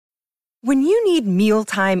When you need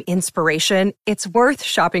mealtime inspiration, it's worth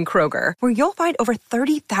shopping Kroger, where you'll find over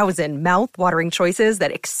 30,000 mouth-watering choices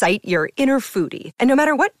that excite your inner foodie. And no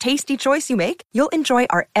matter what tasty choice you make, you'll enjoy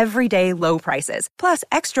our everyday low prices, plus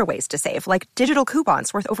extra ways to save, like digital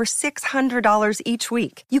coupons worth over $600 each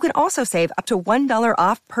week. You can also save up to $1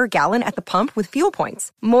 off per gallon at the pump with fuel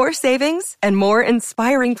points. More savings and more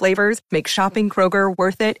inspiring flavors make shopping Kroger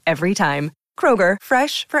worth it every time. Kroger,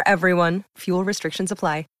 fresh for everyone. Fuel restrictions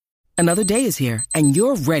apply. Another day is here, and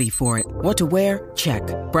you're ready for it. What to wear? Check.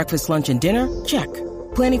 Breakfast, lunch, and dinner? Check.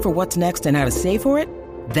 Planning for what's next and how to save for it?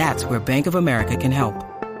 That's where Bank of America can help.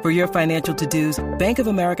 For your financial to-dos, Bank of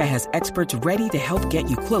America has experts ready to help get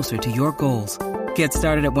you closer to your goals. Get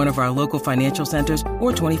started at one of our local financial centers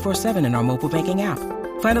or 24/7 in our mobile banking app.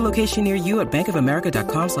 Find a location near you at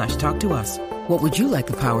bankofamerica.com/talktous. What would you like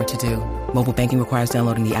the power to do? Mobile banking requires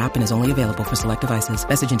downloading the app and is only available for select devices.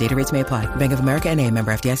 Message and data rates may apply. Bank of America N.A.,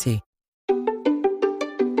 member FDIC.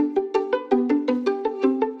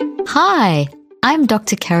 Hi, I'm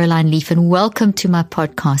Dr. Caroline Leaf, and welcome to my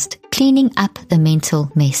podcast, Cleaning Up the Mental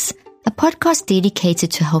Mess, a podcast dedicated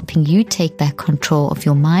to helping you take back control of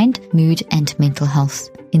your mind, mood, and mental health.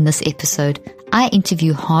 In this episode, I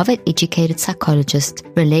interview Harvard-educated psychologist,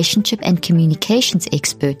 relationship and communications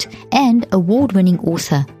expert, and award-winning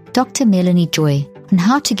author, Dr. Melanie Joy, on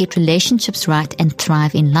how to get relationships right and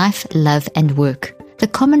thrive in life, love, and work. The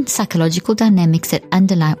common psychological dynamics that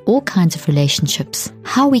underlie all kinds of relationships,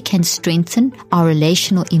 how we can strengthen our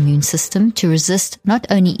relational immune system to resist not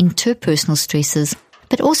only interpersonal stresses,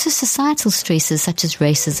 but also societal stresses such as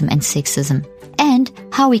racism and sexism, and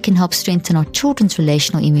how we can help strengthen our children's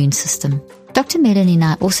relational immune system. Dr. Melanie and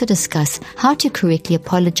I also discuss how to correctly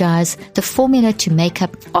apologize, the formula to make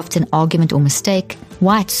up after an argument or mistake,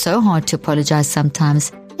 why it's so hard to apologize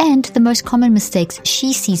sometimes, and the most common mistakes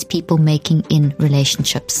she sees people making in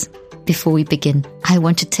relationships. Before we begin, I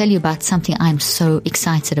want to tell you about something I'm so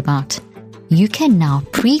excited about. You can now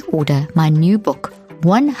pre-order my new book,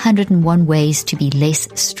 101 Ways to Be Less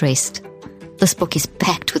Stressed. This book is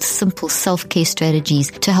packed with simple self-care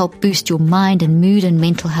strategies to help boost your mind and mood and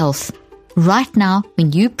mental health. Right now,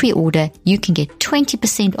 when you pre-order, you can get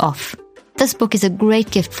 20% off. This book is a great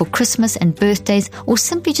gift for Christmas and birthdays, or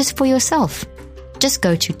simply just for yourself. Just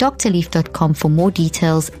go to drleaf.com for more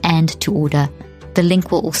details and to order. The link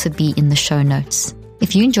will also be in the show notes.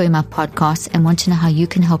 If you enjoy my podcasts and want to know how you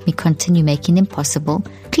can help me continue making them possible,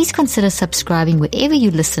 please consider subscribing wherever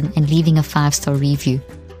you listen and leaving a 5-star review.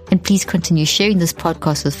 And please continue sharing this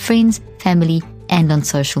podcast with friends, family, and on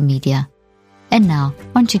social media. And now,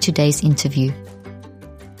 on to today's interview.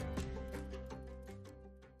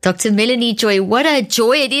 Dr. Melanie Joy, what a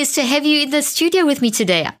joy it is to have you in the studio with me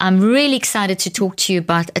today. I'm really excited to talk to you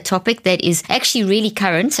about a topic that is actually really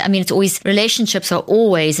current. I mean, relationships are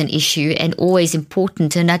always an issue and always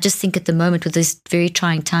important. And I just think at the moment with these very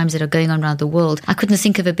trying times that are going on around the world, I couldn't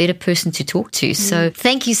think of a better person to talk to. So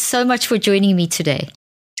thank you so much for joining me today.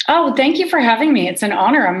 Oh, thank you for having me. It's an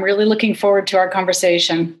honor. I'm really looking forward to our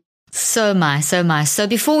conversation. So am I. So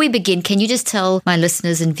before we begin, can you just tell my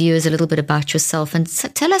listeners and viewers a little bit about yourself and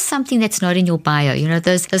tell us something that's not in your bio? You know,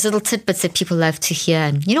 those little tidbits that people love to hear,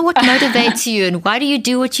 and what motivates you and why do you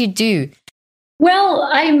do what you do? Well,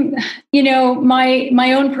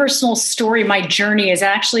 my own personal story, my journey is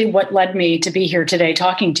actually what led me to be here today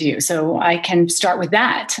talking to you. So I can start with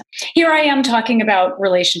that. Here I am talking about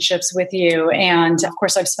relationships with you. And of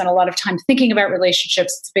course, I've spent a lot of time thinking about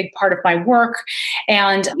relationships. It's a big part of my work.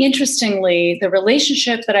 And interestingly, the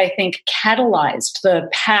relationship that I think catalyzed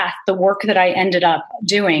the work that I ended up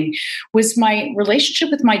doing was my relationship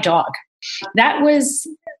with my dog. That was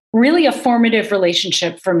really a formative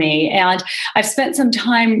relationship for me. And I've spent some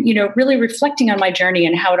time, really reflecting on my journey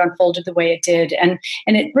and how it unfolded the way it did. And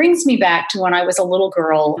it brings me back to when I was a little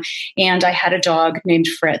girl and I had a dog named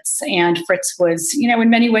Fritz. And Fritz was, in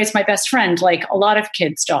many ways my best friend, like a lot of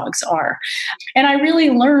kids' dogs are. And I really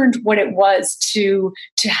learned what it was to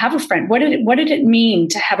have a friend. What did it mean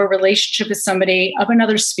to have a relationship with somebody of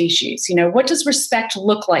another species? What does respect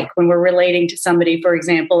look like when we're relating to somebody, for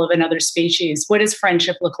example, of another species? What does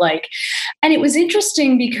friendship look like? And it was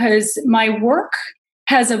interesting because my work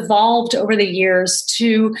has evolved over the years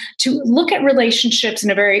to look at relationships in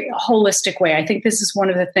a very holistic way. I think this is one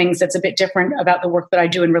of the things that's a bit different about the work that I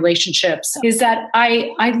do in relationships, is that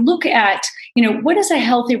I look at, what is a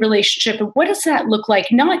healthy relationship and what does that look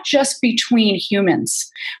like, not just between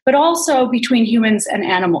humans, but also between humans and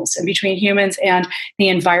animals and between humans and the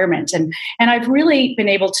environment. And I've really been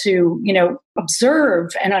able to,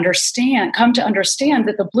 observe and come to understand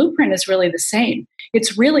that the blueprint is really the same.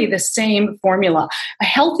 It's really the same formula. A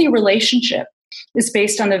healthy relationship is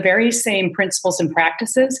based on the very same principles and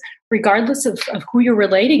practices, regardless of who you're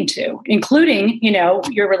relating to, including,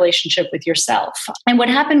 your relationship with yourself. And what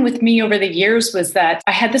happened with me over the years was that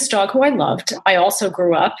I had this dog who I loved. I also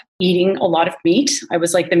grew up eating a lot of meat. I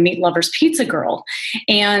was like the meat lover's pizza girl.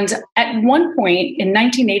 And at one point in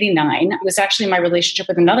 1989, it was actually my relationship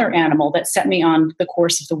with another animal that set me on the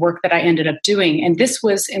course of the work that I ended up doing. And this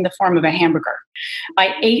was in the form of a hamburger.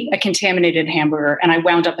 I ate a contaminated hamburger and I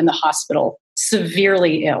wound up in the hospital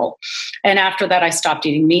severely ill. And after that, I stopped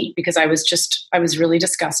eating meat because I was really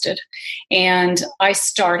disgusted. And I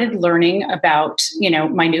started learning about,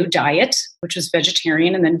 my new diet, which was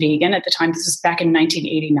vegetarian and then vegan. At the time, this was back in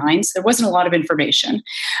 1989. So there wasn't a lot of information.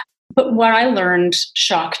 But what I learned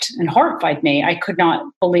shocked and horrified me. I could not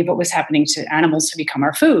believe what was happening to animals to become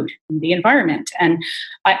our food in the environment. And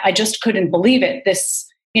I just couldn't believe it.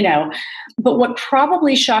 But what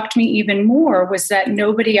probably shocked me even more was that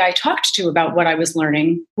nobody I talked to about what I was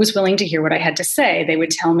learning was willing to hear what I had to say. They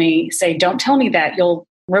would say, don't tell me that, you'll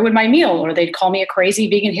ruin my meal, or they'd call me a crazy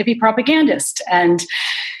vegan hippie propagandist. And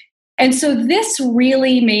so this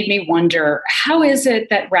really made me wonder, how is it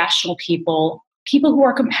that rational people who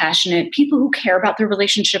are compassionate, people who care about their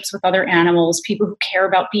relationships with other animals, people who care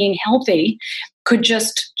about being healthy, could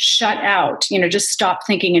just shut out, just stop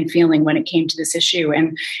thinking and feeling when it came to this issue.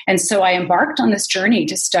 And so I embarked on this journey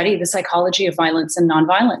to study the psychology of violence and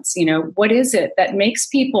nonviolence. What is it that makes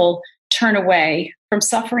people turn away from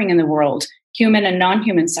suffering in the world, human and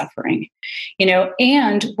non-human suffering,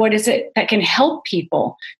 and what is it that can help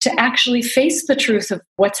people to actually face the truth of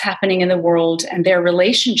what's happening in the world and their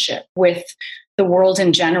relationship with the world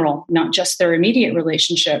in general, not just their immediate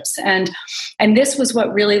relationships. And this was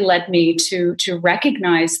what really led me to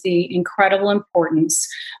recognize the incredible importance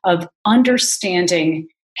of understanding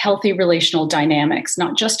healthy relational dynamics,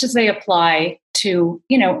 not just as they apply to,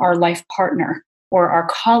 our life partner or our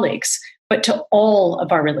colleagues, but to all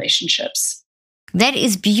of our relationships. That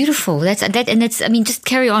is beautiful. Just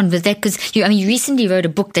carry on with that, because you recently wrote a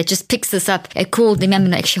book that just picks this up called, I'm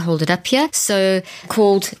going to actually hold it up here. So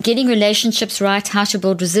called Getting Relationships Right, How to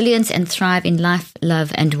Build Resilience and Thrive in Life,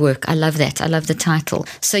 Love and Work. I love that. I love the title.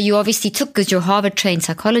 So you obviously because you're a Harvard trained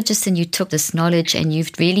psychologist, and you took this knowledge and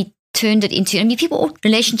you've really turned it into,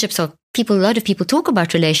 a lot of people talk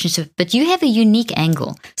about relationships, but you have a unique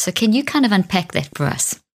angle. So can you kind of unpack that for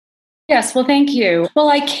us? Yes, well, thank you. Well,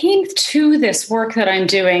 I came to this work that I'm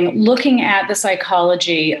doing looking at the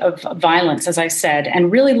psychology of violence, as I said,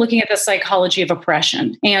 and really looking at the psychology of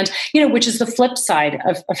oppression, and, which is the flip side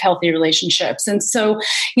of healthy relationships. And so,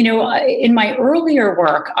 in my earlier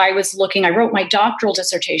work, I wrote my doctoral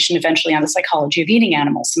dissertation eventually on the psychology of eating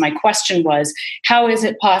animals. So my question was, how is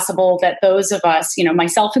it possible that those of us,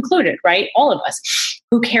 myself included, right, all of us,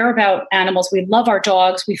 who care about animals, we love our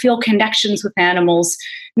dogs, we feel connections with animals,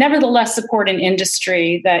 nevertheless support an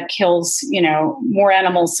industry that kills, more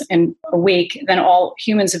animals in a week than all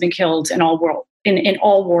humans have been killed in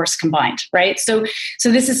all wars combined, right? So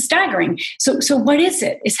this is staggering. So what is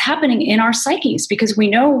it? It's happening in our psyches, because we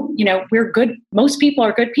know, we're good. Most people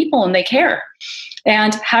are good people and they care.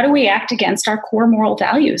 And how do we act against our core moral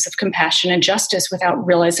values of compassion and justice without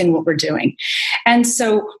realizing what we're doing? And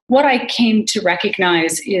so what I came to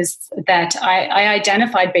recognize is that I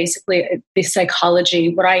identified basically the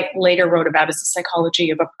psychology, what I later wrote about as the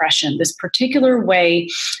psychology of oppression, this particular way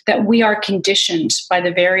that we are conditioned by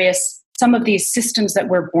some of these systems that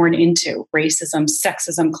we're born into: racism,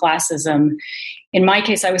 sexism, classism. In my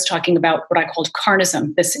case, I was talking about what I called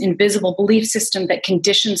carnism, this invisible belief system that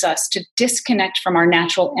conditions us to disconnect from our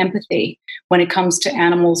natural empathy when it comes to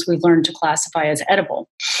animals we've learned to classify as edible.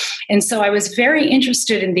 And so I was very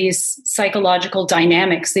interested in these psychological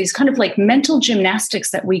dynamics, these kind of like mental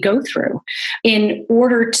gymnastics that we go through in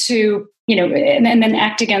order to, and then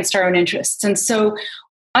act against our own interests. And so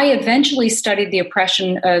I eventually studied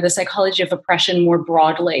the psychology of oppression more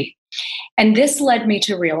broadly. And this led me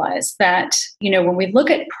to realize that, when we look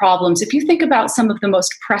at problems, if you think about some of the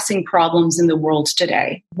most pressing problems in the world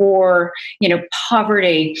today, war,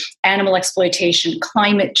 poverty, animal exploitation,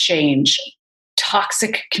 climate change,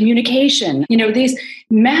 toxic communication, these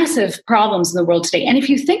massive problems in the world today. And if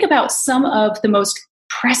you think about some of the most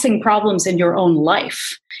pressing problems in your own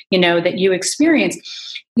life, that you experience,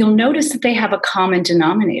 you'll notice that they have a common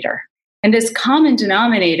denominator. And this common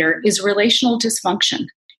denominator is relational dysfunction.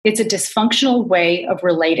 It's a dysfunctional way of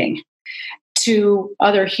relating to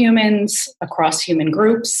other humans, across human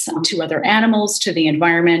groups, to other animals, to the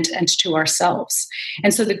environment, and to ourselves.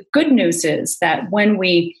 And so the good news is that when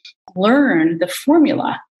we learn the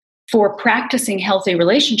formula for practicing healthy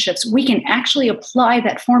relationships, we can actually apply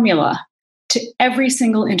that formula to every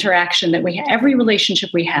single interaction that we have, every relationship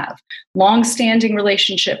we have, long-standing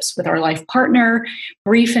relationships with our life partner,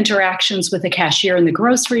 brief interactions with the cashier in the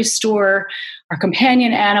grocery store, our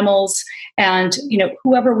companion animals, and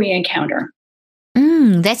whoever we encounter.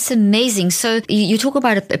 That's amazing. So you talk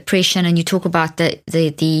about oppression, and you talk about the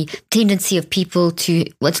tendency of people to,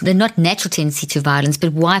 the not natural tendency to violence,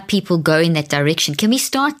 but why people go in that direction. Can we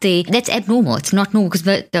start there? That's abnormal. It's not normal,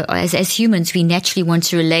 because as humans, we naturally want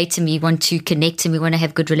to relate, and we want to connect, and we want to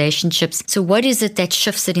have good relationships. So what is it that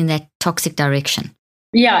shifts it in that toxic direction?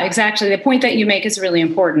 Yeah, exactly. The point that you make is really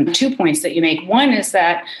important. 2 points that you make. One is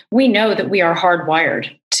that we know that we are hardwired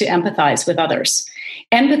to empathize with others.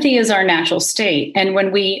 Empathy is our natural state. And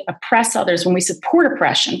when we oppress others, when we support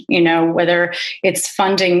oppression, whether it's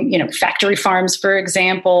funding, factory farms, for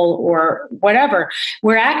example, or whatever,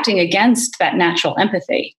 we're acting against that natural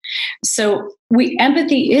empathy. So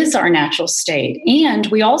empathy is our natural state. And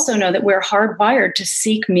we also know that we're hardwired to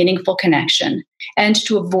seek meaningful connection and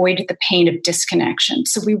to avoid the pain of disconnection.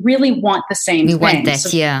 So we really want the same thing. We want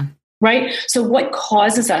that, yeah. Right? So what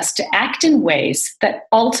causes us to act in ways that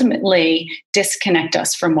ultimately disconnect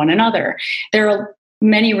us from one another? There are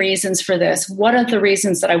many reasons for this. One of the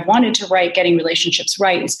reasons that I wanted to write Getting Relationships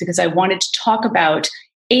Right is because I wanted to talk about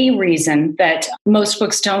a reason that most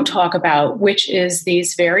books don't talk about, which is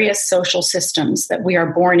these various social systems that we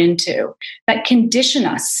are born into that condition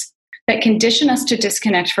us to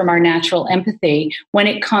disconnect from our natural empathy when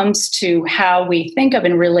it comes to how we think of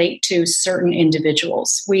and relate to certain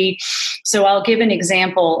individuals. So I'll give an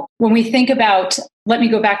example. When we think about, let me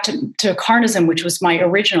go back to carnism, which was my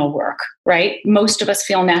original work, right? Most of us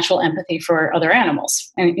feel natural empathy for other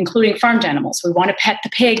animals, including farmed animals. We want to pet the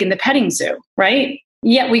pig in the petting zoo, right?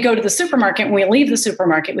 Yet we go to the supermarket and we leave the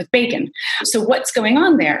supermarket with bacon. So what's going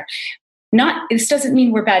on there? This doesn't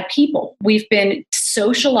mean we're bad people. We've been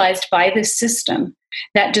socialized by this system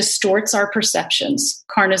that distorts our perceptions,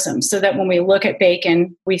 carnism, so that when we look at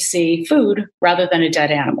bacon, we see food rather than a dead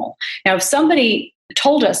animal. Now, if somebody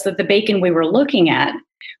told us that the bacon we were looking at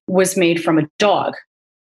was made from a dog,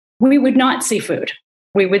 we would not see food.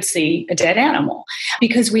 We would see a dead animal,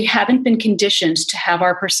 because we haven't been conditioned to have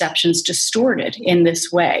our perceptions distorted in this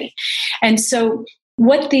way. And so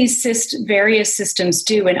what these various systems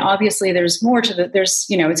do, and obviously there's more to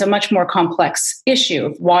it's a much more complex issue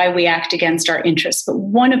of why we act against our interests. But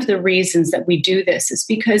one of the reasons that we do this is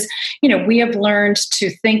because, we have learned to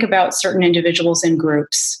think about certain individuals in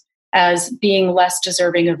groups as being less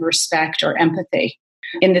deserving of respect or empathy.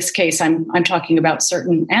 In this case, I'm talking about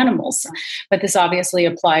certain animals, but this obviously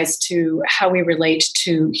applies to how we relate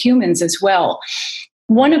to humans as well.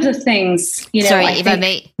 One of the things, Sorry, if I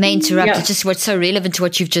may interrupt, yeah. Just what's so relevant to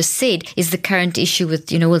what you've just said is the current issue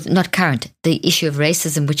with, not current, the issue of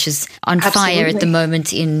racism, which is on Absolutely. Fire at the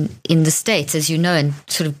moment in the States, as you know, and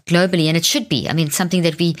sort of globally, and it should be. I mean, something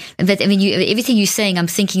everything you're saying, I'm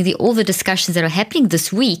thinking all the discussions that are happening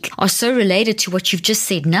this week are so related to what you've just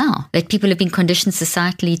said now, that people have been conditioned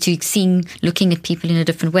societally to looking at people in a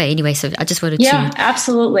different way. Anyway, so I just wanted to... Yeah,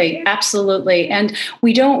 absolutely. And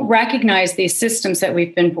we don't recognize these systems that we've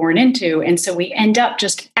been born into. And so we end up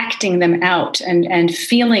just acting them out and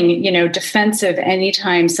feeling, defensive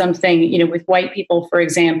anytime something, with white people, for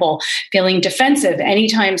example, feeling defensive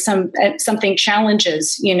anytime something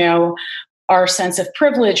challenges, our sense of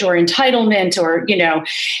privilege or entitlement or,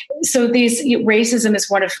 so racism is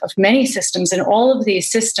one of many systems, and all of these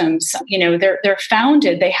systems, they're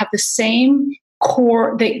founded, they have the same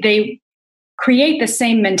core, they create the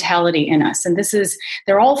same mentality in us. And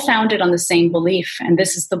they're all founded on the same belief. And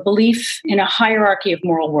this is the belief in a hierarchy of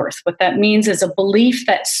moral worth. What that means is a belief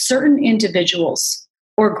that certain individuals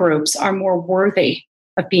or groups are more worthy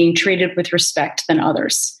of being treated with respect than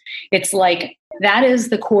others. It's like that is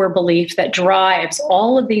the core belief that drives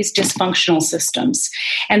all of these dysfunctional systems.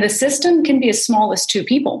 And the system can be as small as two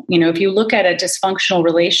people. If you look at a dysfunctional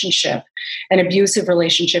relationship, an abusive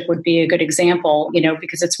relationship would be a good example,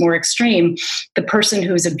 because it's more extreme. The person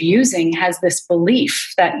who's abusing has this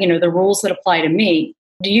belief that, the rules that apply to me,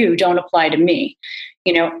 you don't apply to me.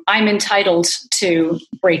 I'm entitled to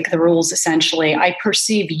break the rules, essentially. I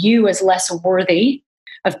perceive you as less worthy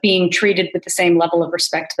of being treated with the same level of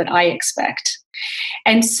respect that I expect.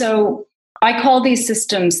 And so I call these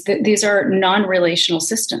systems, these are non-relational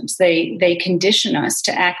systems. They condition us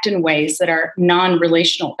to act in ways that are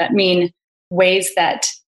non-relational. That mean ways that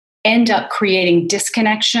end up creating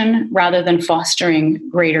disconnection rather than fostering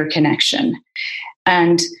greater connection.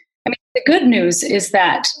 And the good news is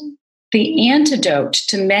that the antidote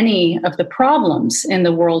to many of the problems in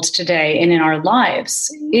the world today and in our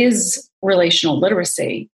lives is relational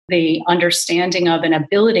literacy, the understanding of an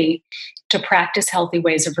ability to practice healthy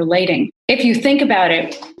ways of relating. If you think about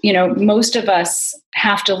it, most of us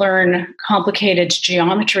have to learn complicated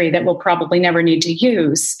geometry that we'll probably never need to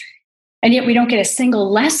use. And yet we don't get a single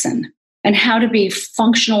lesson on how to be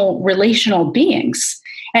functional, relational beings.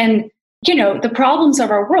 And the problems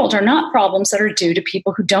of our world are not problems that are due to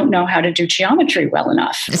people who don't know how to do geometry well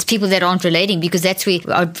enough. It's people that aren't relating, because that's where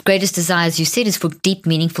our greatest desire, as you said, is for deep,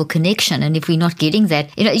 meaningful connection. And if we're not getting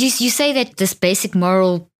that, you say that this basic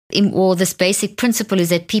moral or this basic principle is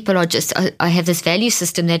that people are just, I have this value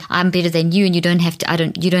system that I'm better than you and you don't have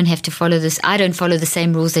to follow this. I don't follow the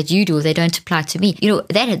same rules that you do, or they don't apply to me.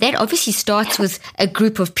 That obviously starts with a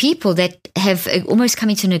group of people that have almost come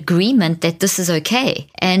into an agreement that this is okay.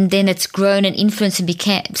 And then it's grown and influenced and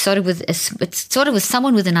started with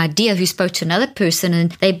someone with an idea who spoke to another person,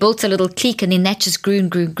 and they built a little clique, and then that just grew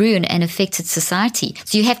and grew and affected society.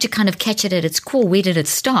 So you have to kind of catch it at its core. Where did it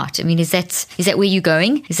start? I mean, is that where you're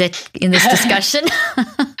going? Is that in this discussion?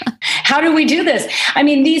 How do we do this? I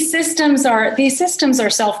mean, these systems are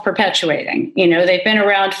self-perpetuating. They've been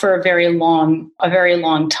around for a very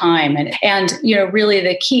long time, and really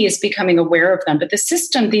the key is becoming aware of them. But the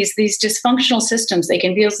system, these dysfunctional systems, they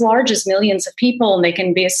can be as large as millions of people, and they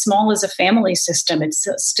can be as small as a family system. It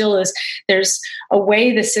still is. There's a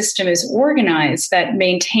way the system is organized that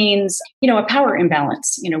maintains, a power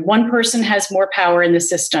imbalance. One person has more power in the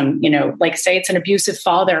system. Like say it's an abusive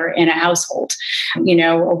father in a household.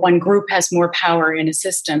 Or one group has more power in a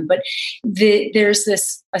system. But there's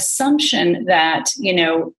this assumption that,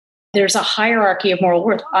 there's a hierarchy of moral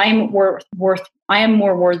worth. I am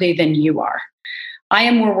more worthy than you are. I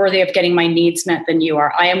am more worthy of getting my needs met than you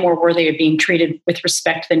are. I am more worthy of being treated with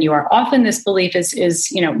respect than you are. Often this belief is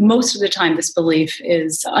most of the time this belief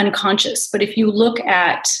is unconscious. But if you look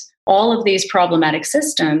at all of these problematic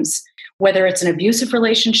systems, whether it's an abusive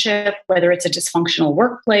relationship, whether it's a dysfunctional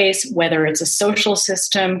workplace, whether it's a social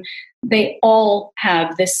system, they all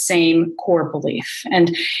have this same core belief.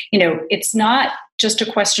 And, it's not just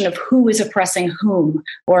a question of who is oppressing whom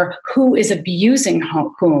or who is abusing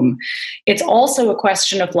whom. It's also a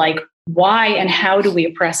question of why and how do we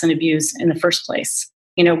oppress and abuse in the first place?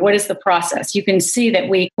 What is the process? You can see that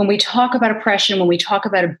when we talk about oppression, when we talk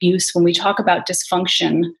about abuse, when we talk about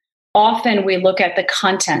dysfunction, often we look at the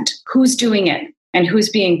content, who's doing it and who's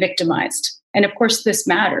being victimized. And of course, this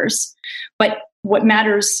matters. But what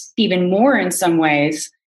matters even more in some ways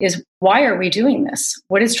is why are we doing this?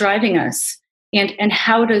 What is driving us? And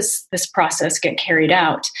how does this process get carried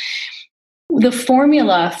out? The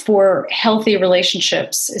formula for healthy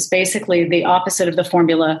relationships is basically the opposite of the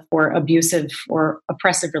formula for abusive or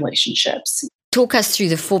oppressive relationships. Talk us through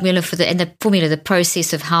the formula the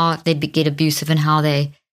process of how they get abusive and how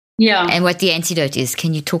they... Yeah. And what the antidote is.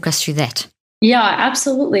 Can you talk us through that? Yeah,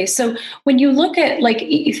 absolutely. So when you look at,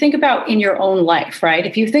 you think about in your own life, right?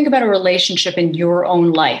 If you think about a relationship in your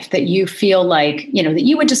own life that you feel that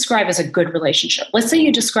you would describe as a good relationship. Let's say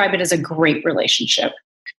you describe it as a great relationship.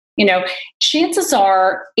 Chances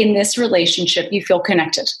are in this relationship, you feel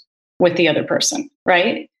connected with the other person,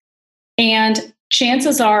 right? And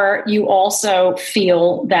chances are you also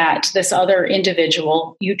feel that this other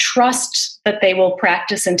individual, you trust that they will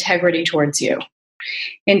practice integrity towards you.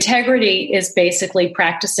 Integrity is basically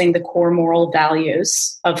practicing the core moral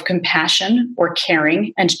values of compassion or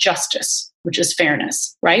caring and justice, which is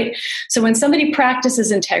fairness, right? So when somebody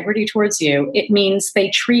practices integrity towards you, it means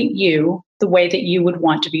they treat you the way that they would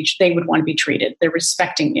want to be treated. They're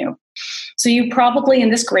respecting you. So you probably,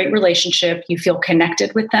 in this great relationship, you feel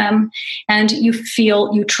connected with them and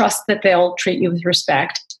you trust that they'll treat you with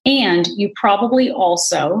respect. And you probably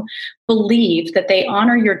also believe that they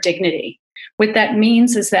honor your dignity. What that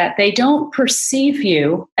means is that they don't perceive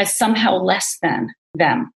you as somehow less than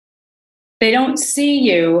them. They don't see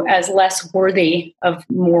you as less worthy of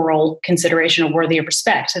moral consideration or worthy of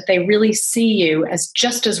respect, that they really see you as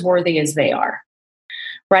just as worthy as they are,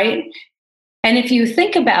 right? And if you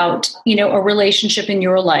think about, a relationship in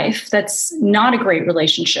your life that's not a great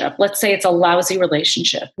relationship, let's say it's a lousy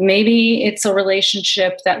relationship. Maybe it's a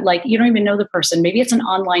relationship that you don't even know the person. Maybe it's an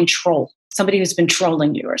online troll, somebody who's been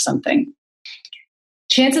trolling you or something.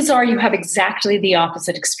 Chances are you have exactly the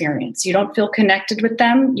opposite experience. You don't feel connected with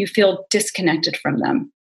them. You feel disconnected from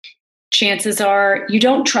them. Chances are you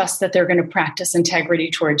don't trust that they're going to practice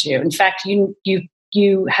integrity towards you. In fact,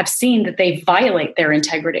 you have seen that they violate their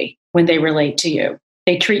integrity when they relate to you.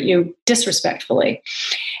 They treat you disrespectfully.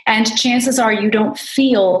 And chances are you don't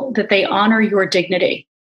feel that they honor your dignity.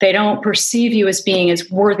 They don't perceive you as being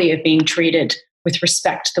as worthy of being treated with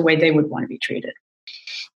respect the way they would want to be treated.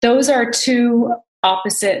 Those are two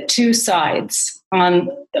sides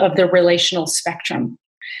of the relational spectrum.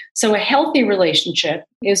 So a healthy relationship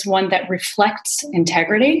is one that reflects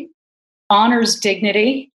integrity, honors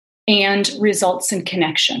dignity, and results in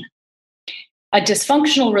connection. A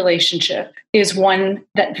dysfunctional relationship is one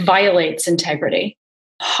that violates integrity,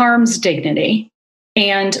 harms dignity,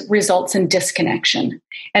 and results in disconnection.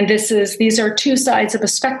 And these are two sides of a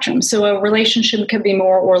spectrum. So a relationship can be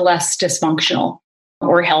more or less dysfunctional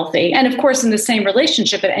or healthy. And of course, in the same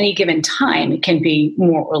relationship at any given time, it can be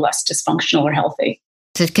more or less dysfunctional or healthy.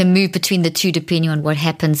 So it can move between the two depending on what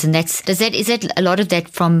happens. And is that a lot of that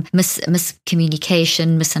from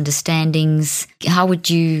miscommunication, misunderstandings? How would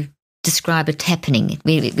you describe it happening,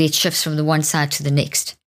 where it shifts from the one side to the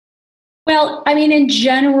next? Well, I mean, in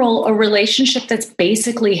general, a relationship that's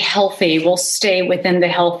basically healthy will stay within the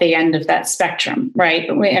healthy end of that spectrum, right?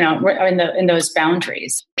 In those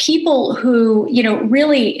boundaries. People who,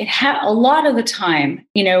 really a lot of the time,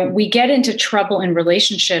 we get into trouble in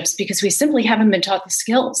relationships because we simply haven't been taught the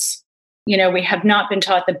skills. We have not been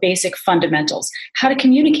taught the basic fundamentals, how to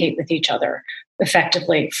communicate with each other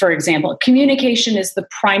effectively. For example, communication is the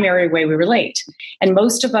primary way we relate. And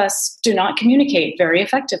most of us do not communicate very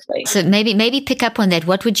effectively. So maybe pick up on that.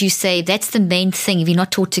 What would you say? That's the main thing if you're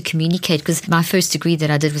not taught to communicate, because my first degree that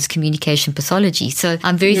I did was communication pathology. So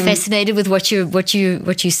I'm very fascinated with what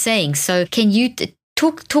you're saying. So can you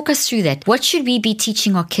Talk us through that. What should we be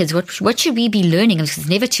teaching our kids? What should we be learning? It's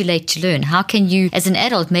never too late to learn. How can you, as an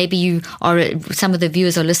adult, maybe some of the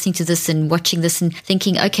viewers are listening to this and watching this and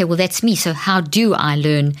thinking, okay, well, that's me. So how do I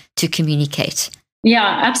learn to communicate?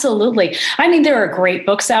 Yeah, absolutely. I mean, there are great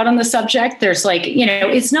books out on the subject. There's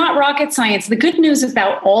it's not rocket science. The good news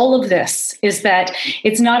about all of this is that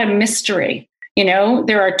it's not a mystery.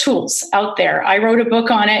 There are tools out there. I wrote a book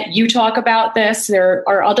on it. You talk about this. There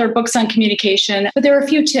are other books on communication, but there are a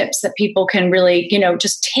few tips that people can really,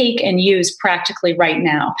 just take and use practically right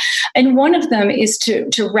now. And one of them is to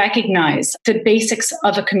recognize the basics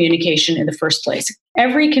of a communication in the first place.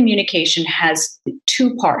 Every communication has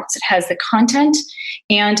two parts. It has the content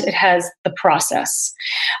and it has the process.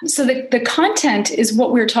 So the content is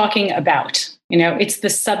what we're talking about. It's the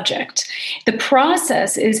subject. The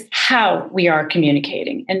process is how we are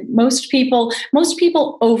communicating. And most people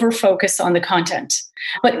over-focus on the content,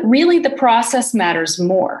 but really the process matters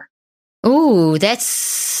more. Oh, that's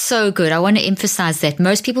so good. I want to emphasize that.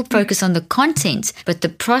 Most people focus on the content, but the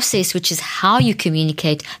process, which is how you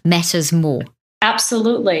communicate, matters more.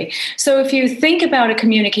 Absolutely. So if you think about a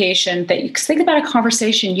communication think about a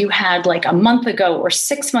conversation you had like a month ago or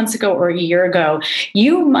 6 months ago or a year ago,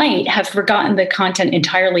 you might have forgotten the content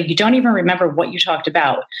entirely. You don't even remember what you talked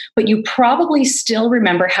about, but you probably still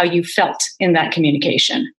remember how you felt in that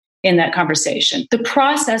communication, in that conversation. The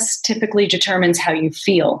process typically determines how you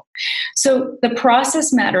feel. So the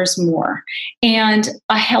process matters more. And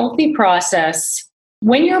a healthy process,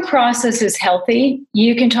 when your process is healthy,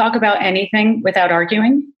 you can talk about anything without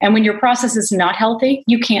arguing. And when your process is not healthy,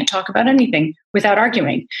 you can't talk about anything without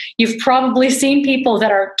arguing. You've probably seen people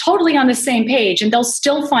that are totally on the same page and they'll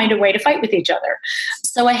still find a way to fight with each other.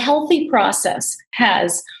 So a healthy process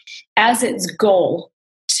has as its goal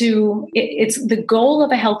the goal of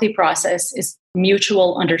a healthy process is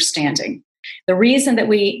mutual understanding. The reason that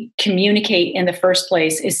we communicate in the first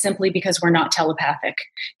place is simply because we're not telepathic.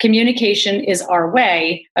 Communication is our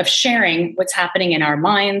way of sharing what's happening in our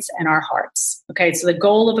minds and our hearts. Okay, so the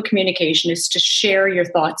goal of a communication is to share your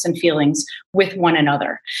thoughts and feelings with one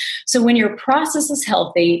another. So when your process is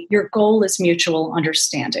healthy, your goal is mutual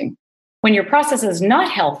understanding. When your process is not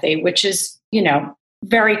healthy, which is,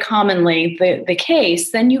 very commonly the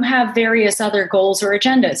case, then you have various other goals or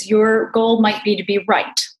agendas. Your goal might be to be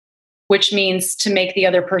right, which means to make the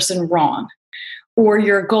other person wrong. Or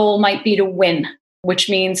your goal might be to win, which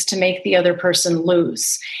means to make the other person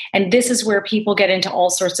lose. And this is where people get into all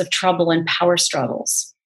sorts of trouble and power struggles.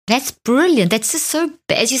 That's brilliant. That's just so,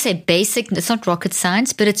 as you say, basic. It's not rocket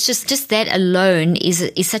science, but it's just that alone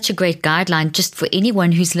is such a great guideline just for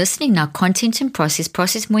anyone who's listening now. Content and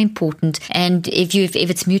process more important. And if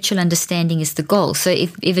it's mutual understanding is the goal. So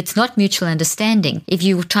if it's not mutual understanding, if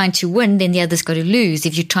you're trying to win, then the other's got to lose.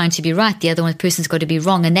 If you're trying to be right, the other one person's got to be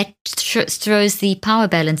wrong. And that throws the power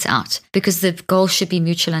balance out because the goal should be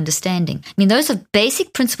mutual understanding. I mean, those are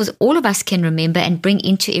basic principles all of us can remember and bring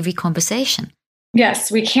into every conversation.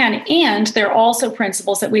 Yes, we can. And there are also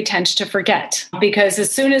principles that we tend to forget because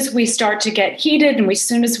as soon as we start to get heated and as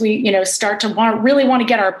soon as we, start to really want to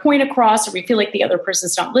get our point across or we feel like the other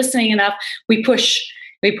person's not listening enough, we push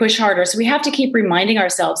We push harder. So we have to keep reminding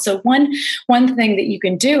ourselves. So one thing that you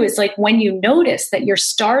can do is like when you notice that you're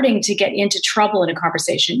starting to get into trouble in a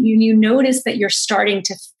conversation, you notice that you're starting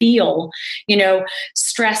to feel,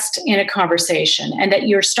 stressed in a conversation and that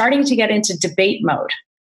you're starting to get into debate mode.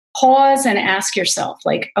 Pause and ask yourself,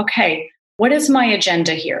 like, okay, what is my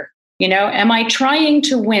agenda here? Am I trying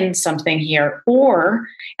to win something here, or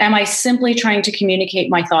am I simply trying to communicate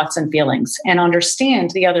my thoughts and feelings and understand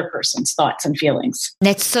the other person's thoughts and feelings?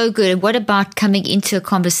 That's so good. What about coming into a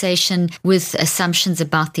conversation with assumptions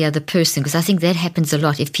about the other person? Because I think that happens a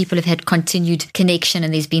lot. If people have had continued connection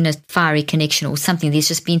and there's been a fiery connection or something,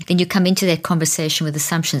 then you come into that conversation with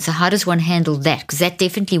assumptions. So how does one handle that? Because that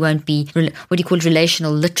definitely won't be what you call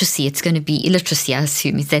relational literacy. It's going to be illiteracy, I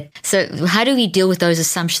assume. So how do we deal with those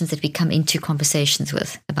assumptions that we come into conversations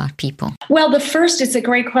with about people? Well, it's a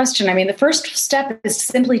great question. I mean, the first step is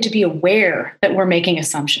simply to be aware that we're making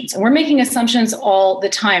assumptions. And we're making assumptions all the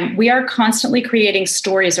time. We are constantly creating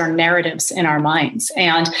stories or narratives in our minds.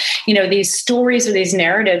 And, these stories or these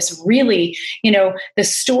narratives really, the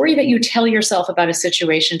story that you tell yourself about a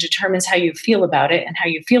situation determines how you feel about it, and how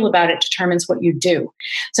you feel about it determines what you do.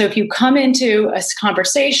 So if you come into a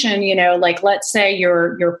conversation, like let's say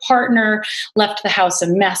your partner left the house a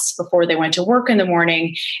mess before they went to work in the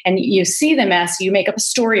morning, and you see the mess, you make up a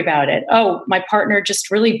story about it. Oh, my partner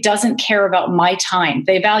just really doesn't care about my time.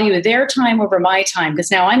 They value their time over my time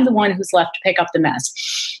because now I'm the one who's left to pick up the mess.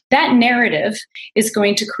 That narrative is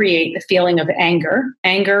going to create the feeling of anger.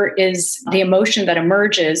 Anger is the emotion that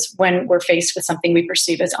emerges when we're faced with something we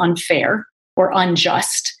perceive as unfair or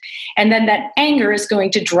unjust. And then that anger is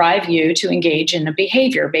going to drive you to engage in a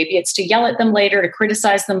behavior. Maybe it's to yell at them later, to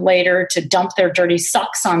criticize them later, to dump their dirty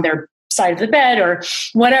socks on their side of the bed, or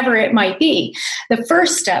whatever it might be. The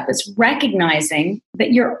first step is recognizing that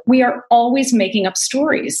we are always making up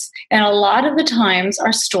stories. And a lot of the times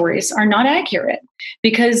our stories are not accurate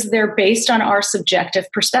because they're based on our subjective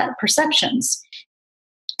perceptions.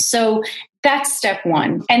 So that's step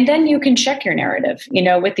one. And then you can check your narrative,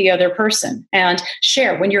 with the other person and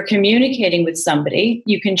share. When you're communicating with somebody,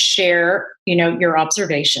 you can share, your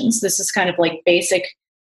observations. This is kind of like basic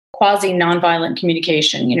quasi-nonviolent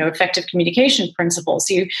communication, effective communication principles.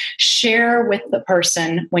 You share with the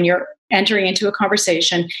person when you're entering into a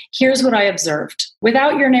conversation, here's what I observed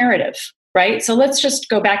without your narrative. Right? So let's just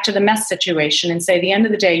go back to the mess situation and say, at the end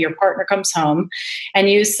of the day, your partner comes home and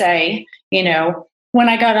you say, when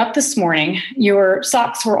I got up this morning, your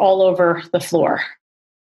socks were all over the floor.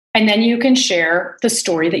 And then you can share the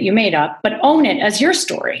story that you made up, but own it as your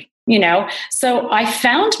story. So I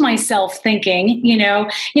found myself thinking,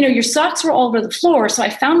 your socks were all over the floor. So I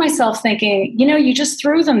found myself thinking, you just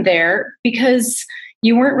threw them there because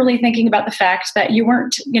you weren't really thinking about the fact that you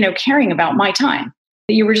weren't, caring about my time,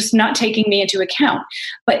 that you were just not taking me into account.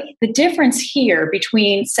 But the difference here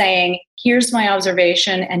between saying, here's my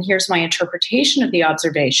observation and here's my interpretation of the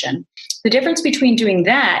observation, the difference between doing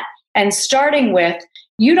that and starting with,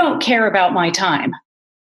 you don't care about my time.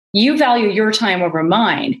 You value your time over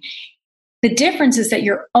mine. The difference is that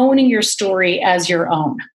you're owning your story as your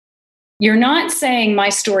own. You're not saying my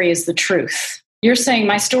story is the truth. You're saying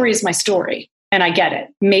my story is my story, and I get it.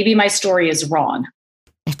 Maybe my story is wrong.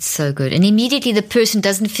 That's so good. And immediately the person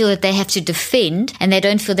doesn't feel that they have to defend, and they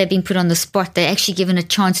don't feel they're being put on the spot. They're actually given a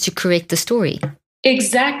chance to correct the story.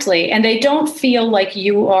 Exactly. And they don't feel like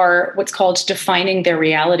you are what's called defining their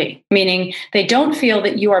reality, meaning they don't feel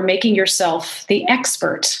that you are making yourself the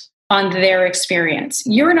expert on their experience.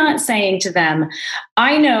 You're not saying to them,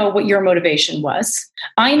 I know what your motivation was.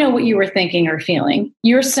 I know what you were thinking or feeling.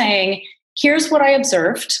 You're saying, here's what I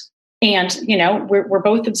observed. And, we're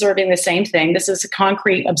both observing the same thing. This is a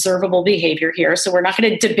concrete, observable behavior here. So we're not going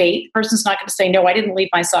to debate. The person's not going to say, no, I didn't leave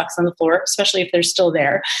my socks on the floor, especially if they're still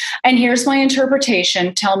there. And here's my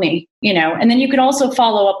interpretation. Tell me, and then you can also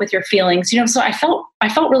follow up with your feelings. So I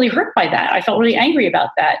felt really hurt by that. I felt really angry about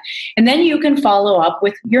that. And then you can follow up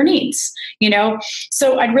with your needs,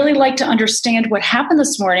 So I'd really like to understand what happened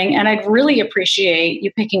this morning. And I'd really appreciate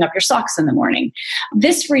you picking up your socks in the morning.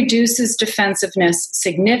 This reduces defensiveness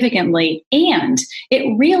significantly. And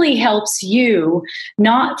it really helps you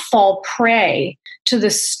not fall prey to the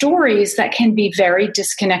stories that can be very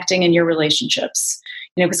disconnecting in your relationships.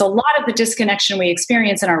 Because a lot of the disconnection we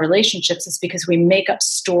experience in our relationships is because we make up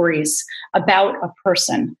stories about a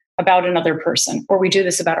person, about another person, or we do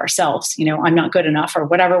this about ourselves. I'm not good enough, or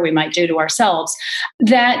whatever we might do to ourselves,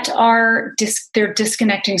 that are they're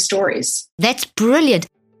disconnecting stories. That's brilliant.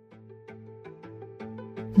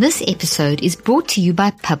 This episode is brought to you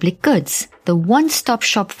by Public Goods, the one-stop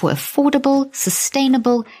shop for affordable,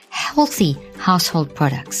 sustainable, healthy household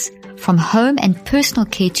products. from home and personal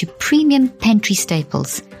care to premium pantry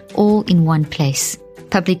staples, all in one place.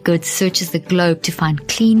 Public Goods searches the globe to find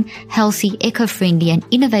clean, healthy, eco-friendly and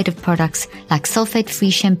innovative products like sulfate-free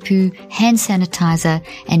shampoo, hand sanitizer,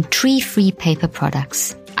 and tree-free paper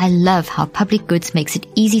products. I love how Public Goods makes it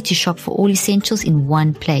easy to shop for all essentials in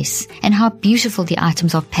one place, and how beautiful the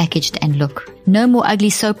items are packaged and look. No more ugly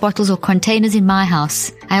soap bottles or containers in my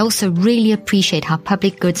house. I also really appreciate how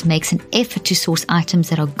Public Goods makes an effort to source items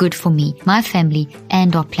that are good for me, my family,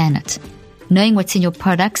 and our planet. Knowing what's in your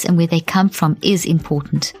products and where they come from is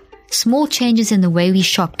important. Small changes in the way we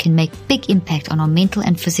shop can make big impact on our mental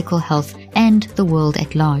and physical health and the world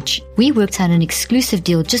at large. We worked out an exclusive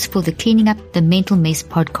deal just for the Cleaning Up the Mental Mess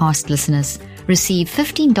podcast listeners. Receive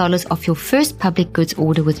 $15 off your first Public Goods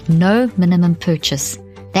order with no minimum purchase.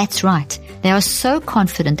 That's right. They are so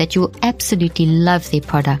confident that you will absolutely love their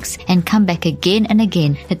products and come back again and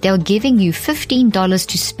again that they're giving you $15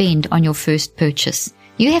 to spend on your first purchase.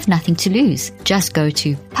 You have nothing to lose. Just go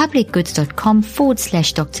to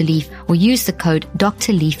publicgoods.com/Dr. Leaf or use the code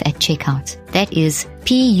Dr. Leaf at checkout. That is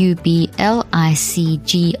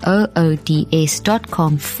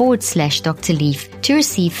publicgoods.com/Dr. Leaf to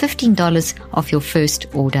receive $15 off your first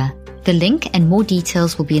order. The link and more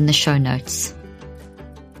details will be in the show notes.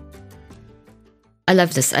 I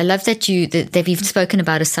love this. I love that we've spoken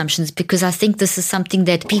about assumptions, because I think this is something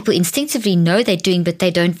that people instinctively know they're doing, but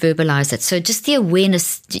they don't verbalize it. So just the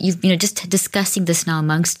awareness, just discussing this now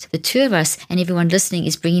amongst the two of us and everyone listening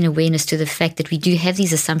is bringing awareness to the fact that we do have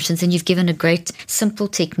these assumptions. And you've given a great, simple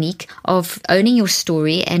technique of owning your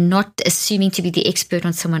story and not assuming to be the expert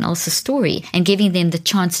on someone else's story and giving them the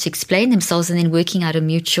chance to explain themselves and then working out a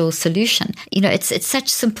mutual solution. It's such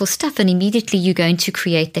simple stuff, and immediately you're going to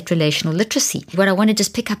create that relational literacy. What I want to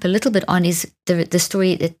just pick up a little bit on is the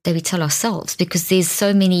story that we tell ourselves, because there's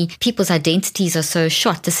so many people's identities are so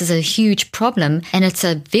shot. This is a huge problem, and it's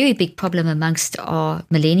a very big problem amongst our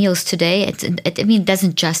millennials today. It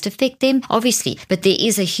doesn't just affect them, obviously, but there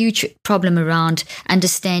is a huge problem around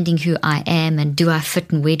understanding who I am and do I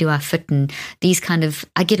fit and where do I fit, and these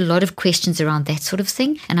I get a lot of questions around that sort of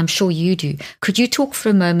thing, and I'm sure you do. Could you talk for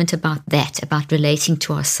a moment about that, about relating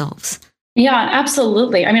to ourselves? Yeah,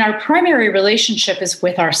 absolutely. Our primary relationship is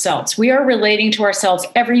with ourselves. We are relating to ourselves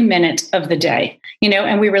every minute of the day,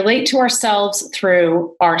 and we relate to ourselves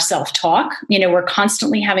through our self-talk. We're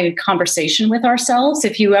constantly having a conversation with ourselves.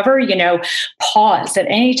 If you ever, pause at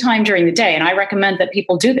any time during the day, and I recommend that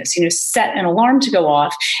people do this, set an alarm to go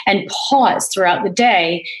off and pause throughout the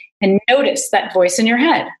day and notice that voice in your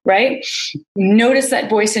head, right? Notice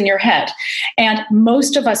that voice in your head. And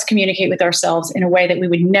most of us communicate with ourselves in a way that we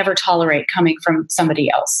would never tolerate coming from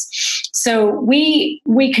somebody else. So we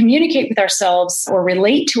communicate with ourselves or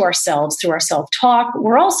relate to ourselves through our self-talk.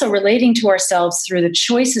 We're also relating to ourselves through the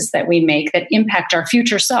choices that we make that impact our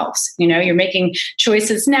future selves. You're making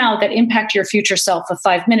choices now that impact your future self of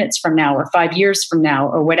 5 minutes from now or 5 years from now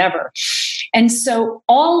or whatever. And so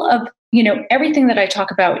all of everything that I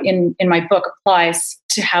talk about in my book applies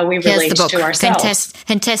to how we relate to ourselves.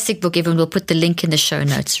 Fantastic book. Everyone will put the link in the show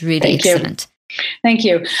notes. Really excellent. Thank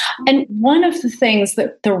you. And one of the things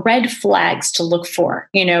that the red flags to look for,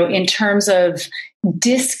 in terms of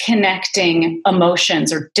disconnecting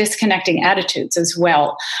emotions or disconnecting attitudes as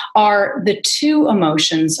well, are the two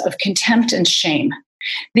emotions of contempt and shame.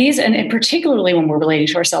 These, and particularly when we're relating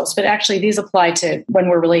to ourselves, but actually these apply to when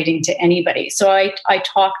we're relating to anybody. So I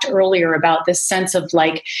talked earlier about this sense of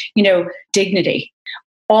dignity.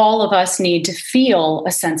 All of us need to feel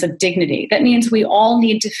a sense of dignity. That means we all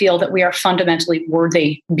need to feel that we are fundamentally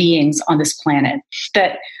worthy beings on this planet.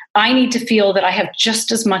 That I need to feel that I have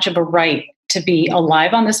just as much of a right to be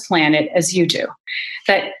alive on this planet as you do.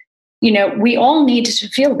 That we all need to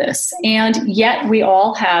feel this. And yet we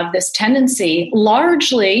all have this tendency,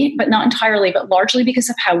 largely, but not entirely, but largely because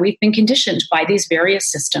of how we've been conditioned by these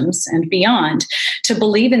various systems and beyond, to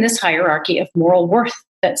believe in this hierarchy of moral worth,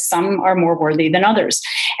 that some are more worthy than others.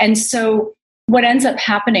 And so what ends up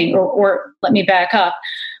happening, or let me back up,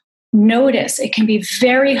 notice, it can be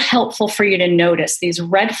very helpful for you to notice these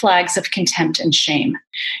red flags of contempt and shame.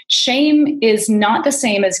 Shame is not the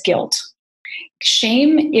same as guilt.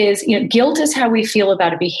 Shame is, guilt is how we feel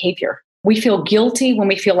about a behavior. We feel guilty when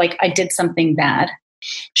we feel like I did something bad.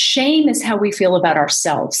 Shame is how we feel about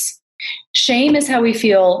ourselves. Shame is how we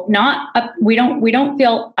feel we don't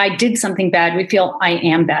feel I did something bad. We feel I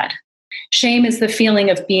am bad. Shame is the feeling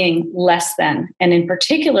of being less than, and in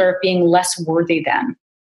particular, being less worthy than.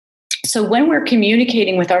 So when we're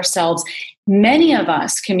communicating with ourselves, many of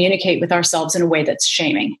us communicate with ourselves in a way that's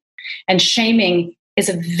shaming. And shaming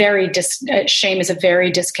shame is a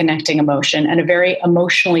very disconnecting emotion and a very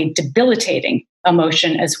emotionally debilitating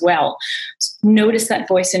emotion as well. Notice that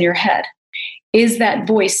voice in your head. Is that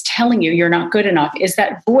voice telling you you're not good enough? Is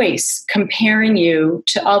that voice comparing you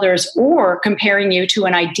to others or comparing you to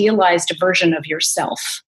an idealized version of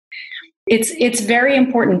yourself? It's very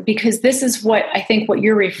important, because this is what I think what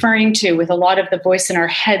you're referring to with a lot of the voice in our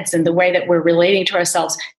heads and the way that we're relating to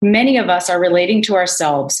ourselves. Many of us are relating to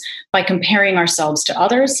ourselves by comparing ourselves to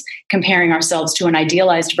others, comparing ourselves to an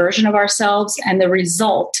idealized version of ourselves, and the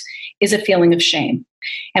result is a feeling of shame.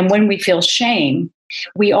 And when we feel shame,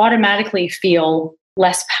 we automatically feel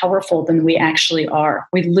less powerful than we actually are.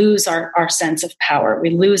 We lose our sense of power.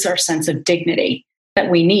 We lose our sense of dignity that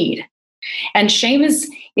we need. And shame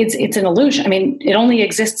it's an illusion. I mean, it only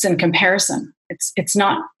exists in comparison. It's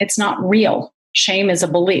not real. Shame is a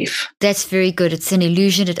belief. That's very good. It's an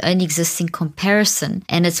illusion. It only exists in comparison.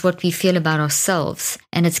 And it's what we feel about ourselves.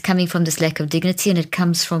 And it's coming from this lack of dignity, and it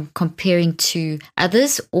comes from comparing to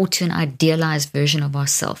others or to an idealized version of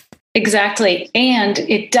ourselves. Exactly. And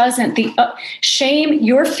it doesn't, shame,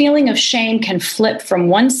 your feeling of shame can flip from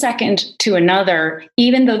one second to another,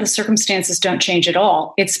 even though the circumstances don't change at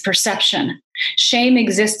all. It's perception. Shame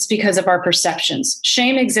exists because of our perceptions.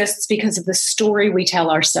 Shame exists because of the story we tell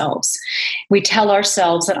ourselves. We tell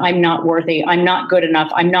ourselves that I'm not worthy, I'm not good enough,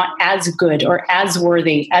 I'm not as good or as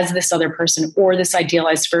worthy as this other person or this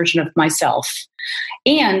idealized version of myself.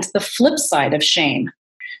 And the flip side of shame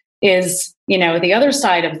is, the other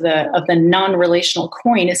side of the non-relational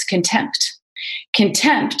coin is contempt.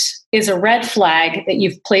 Contempt is a red flag that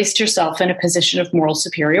you've placed yourself in a position of moral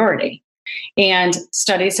superiority. And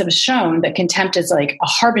studies have shown that contempt is like a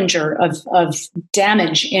harbinger of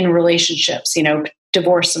damage in relationships,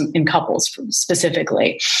 divorce in couples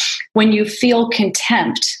specifically. When you feel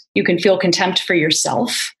contempt, you can feel contempt for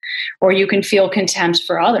yourself, or you can feel contempt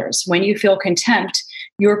for others. When you feel contempt,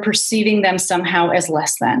 you're perceiving them somehow as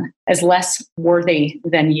less than, as less worthy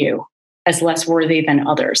than you, as less worthy than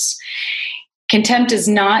others. Contempt is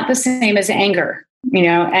not the same as anger.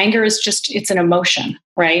 Anger is it's an emotion,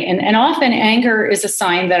 right? And often anger is a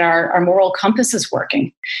sign that our moral compass is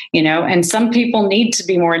working, and some people need to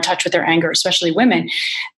be more in touch with their anger, especially women.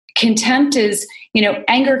 Contempt is,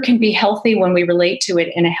 anger can be healthy when we relate to it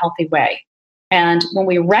in a healthy way. And when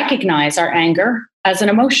we recognize our anger as an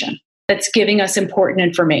emotion that's giving us important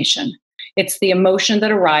information. It's the emotion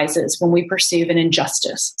that arises when we perceive an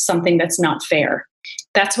injustice, something that's not fair.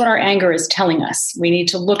 That's what our anger is telling us. We need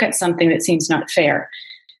to look at something that seems not fair.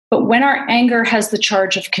 But when our anger has the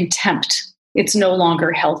charge of contempt, it's no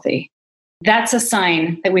longer healthy. That's a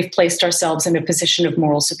sign that we've placed ourselves in a position of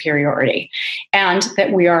moral superiority and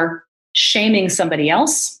that we are shaming somebody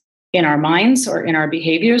else in our minds or in our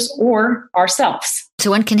behaviors or ourselves. So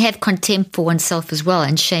one can have contempt for oneself as well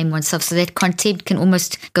and shame oneself. So that contempt can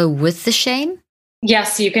almost go with the shame?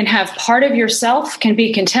 Yes, you can have part of yourself can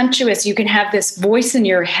be contemptuous. You can have this voice in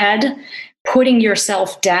your head putting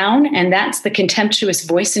yourself down, and that's the contemptuous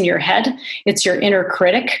voice in your head. It's your inner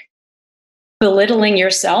critic belittling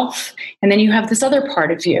yourself. And then you have this other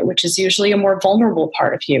part of you, which is usually a more vulnerable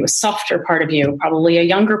part of you, a softer part of you, probably a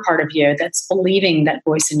younger part of you that's believing that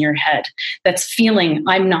voice in your head, that's feeling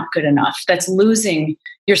I'm not good enough, that's losing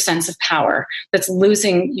your sense of power, that's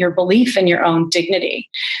losing your belief in your own dignity.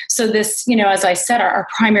 So this, as I said, our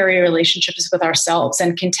primary relationship is with ourselves,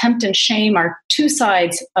 and contempt and shame are two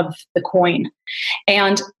sides of the coin.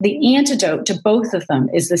 And the antidote to both of them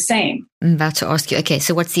is the same. I'm about to ask you, okay,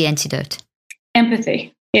 so what's the antidote?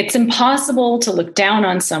 Empathy. It's impossible to look down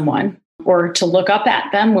on someone or to look up at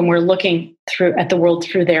them when we're looking at the world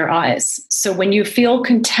through their eyes. So when you feel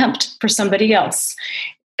contempt for somebody else,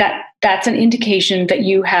 that's an indication that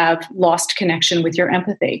you have lost connection with your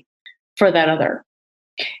empathy for that other.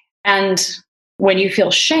 And when you feel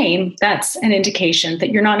shame, that's an indication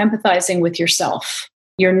that you're not empathizing with yourself.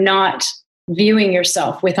 You're not viewing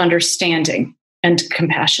yourself with understanding and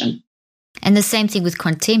compassion. And the same thing with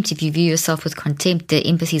contempt. If you view yourself with contempt, the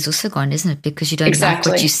empathy is also gone, isn't it? Because you don't like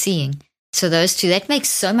what you're seeing. So those two, that makes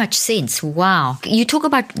so much sense. Wow. You talk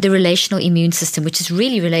about the relational immune system, which is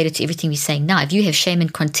really related to everything we're saying now. If you have shame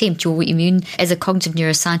and contempt, your immune, as a cognitive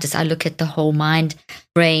neuroscientist, I look at the whole mind,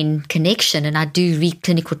 brain connection. And I do read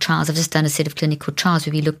clinical trials. I've just done a set of clinical trials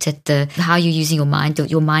where we looked at how you're using your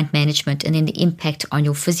mind management, and then the impact on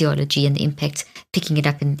your physiology and the impact picking it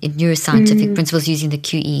up in neuroscientific principles using the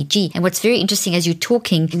QEEG. And what's very interesting, as you're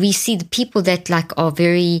talking, we see the people that are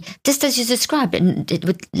very, just as you described,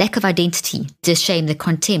 with lack of identity, the shame, the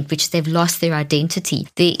contempt, which they've lost their identity.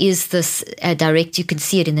 There is this direct, you can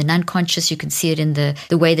see it in the unconscious, you can see it in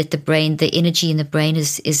the way that the brain, the energy in the brain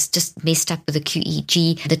is just messed up with the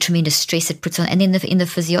QEEG, the tremendous stress it puts on. And then in the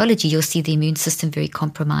physiology, you'll see the immune system very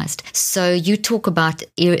compromised. So you talk about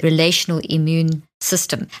relational immune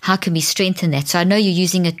system. How can we strengthen that? So I know you're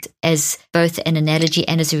using it as both an analogy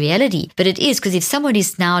and as a reality, but it is, because if someone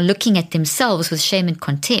is now looking at themselves with shame and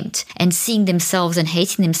contempt and seeing themselves and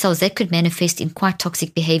hating themselves, that could manifest in quite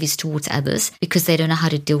toxic behaviors towards others because they don't know how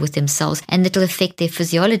to deal with themselves, and it'll affect their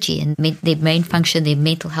physiology and their brain function, their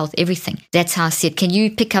mental health, everything. That's how I see it. Can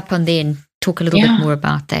you pick up on there and talk a little bit more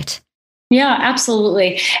about that? Yeah,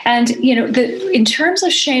 absolutely. And, in terms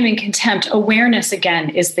of shame and contempt, awareness, again,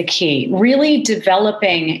 is the key. Really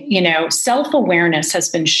developing, self-awareness has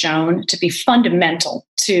been shown to be fundamental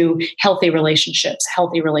to healthy relationships,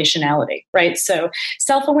 healthy relationality, right? So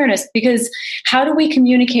self-awareness, because how do we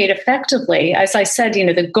communicate effectively? As I said,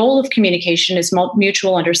 the goal of communication is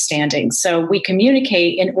mutual understanding. So we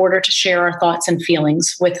communicate in order to share our thoughts and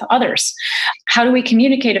feelings with others. How do we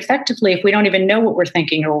communicate effectively if we don't even know what we're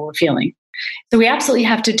thinking or what we're feeling? So we absolutely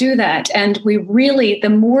have to do that. And the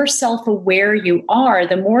more self-aware you are,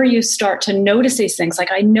 the more you start to notice these things. Like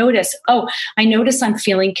I notice I'm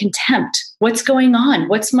feeling contempt. What's going on?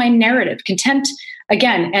 What's my narrative? Contempt,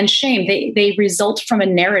 again, and shame, they result from a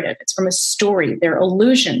narrative. It's from a story. They're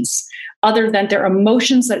illusions. Other than they're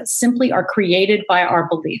emotions that simply are created by our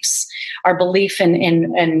beliefs, our belief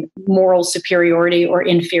in moral superiority or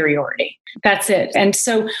inferiority. That's it. And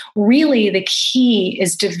so really the key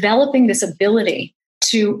is developing this ability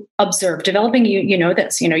to observe, developing,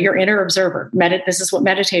 your inner observer. This is what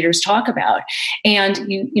meditators talk about. And,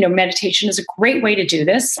 meditation is a great way to do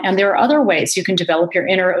this. And there are other ways you can develop your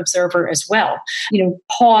inner observer as well.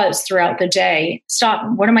 Pause throughout the day. Stop.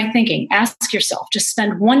 What am I thinking? Ask yourself, just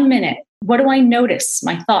spend 1 minute. What do I notice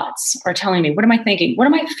my thoughts are telling me? What am I thinking? What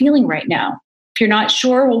am I feeling right now? If you're not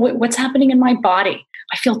sure, well, what's happening in my body?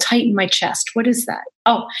 I feel tight in my chest. What is that?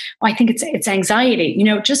 Oh, I think it's anxiety.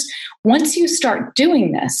 Just once you start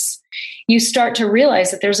doing this, you start to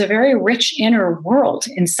realize that there's a very rich inner world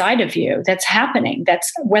inside of you that's happening.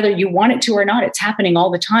 That's whether you want it to or not, it's happening all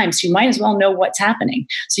the time. So you might as well know what's happening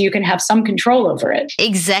so you can have some control over it.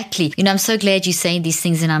 Exactly. I'm so glad you're saying these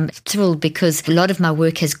things, and I'm thrilled because a lot of my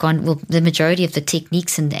work has gone, the majority of the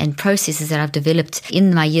techniques and processes that I've developed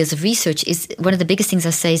in my years of research is one of the biggest things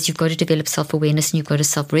I say is you've got to develop self-awareness and you've got to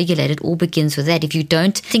self-regulate. It all begins with that. If you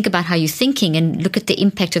don't think about how you're thinking and look at the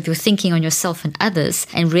impact of your thinking on yourself and others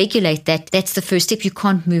and regulate that, that's the first step. You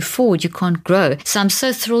can't move forward. You can't grow. So I'm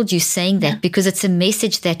so thrilled you're saying that because it's a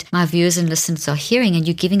message that my viewers and listeners are hearing, and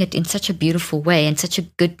you're giving it in such a beautiful way and such a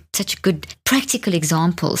good practical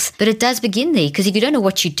examples. But it does begin there, because if you don't know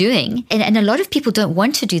what you're doing, and a lot of people don't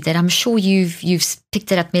want to do that. I'm sure you've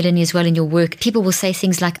picked it up, Melanie, as well in your work. People will say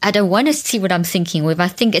things like, I don't want to see what I'm thinking, or if I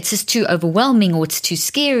think it's just too overwhelming or it's too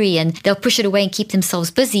scary, and they'll push it away and keep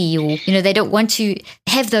themselves busy, or, they don't want to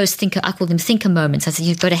have those I call them thinker moments. I said,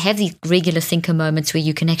 you've got to have these regular thinker moments where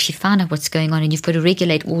you can actually find out what's going on, and you've got to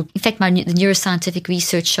regulate all. In fact, the neuroscientific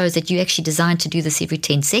research shows that you actually designed to do this every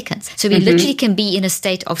 10 seconds. So we literally can be in a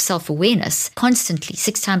state of self-awareness constantly.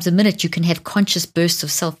 6 times a minute, you can have conscious bursts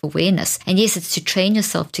of self-awareness. And yes, it's to train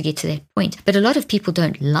yourself to get to that point. But a lot of people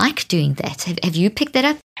don't like doing that. Have you picked that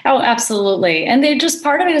up? Oh, absolutely. And they're just,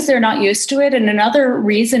 part of it is they're not used to it. And another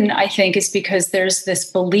reason, I think, is because there's this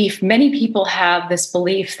belief, many people have this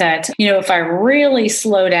belief that, if I really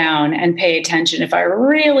slow down and pay attention, if I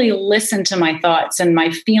really listen to my thoughts and my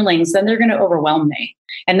feelings, then they're going to overwhelm me.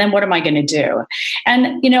 And then what am I going to do?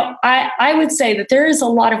 And, I would say that there is a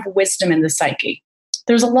lot of wisdom in the psyche.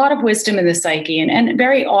 There's a lot of wisdom in the psyche. And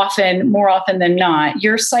very often, more often than not,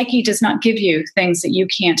 your psyche does not give you things that you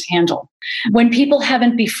can't handle. When people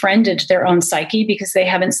haven't befriended their own psyche because they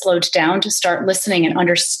haven't slowed down to start listening and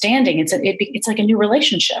understanding, it's like a new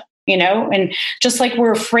relationship, and just like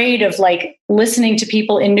we're afraid of listening to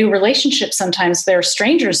people in new relationships, sometimes they're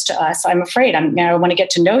strangers to us. I'm afraid I want to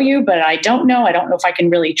get to know you, but I don't know if I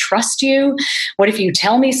can really trust you. What if you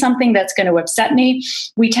tell me something that's going to upset me?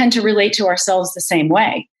 We tend to relate to ourselves the same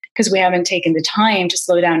way, because we haven't taken the time to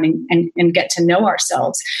slow down and get to know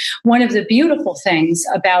ourselves. One of the beautiful things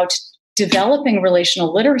about developing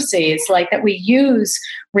relational literacy is that we use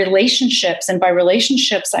relationships, and by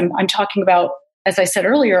relationships, I'm talking about as I said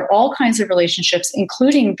earlier, all kinds of relationships,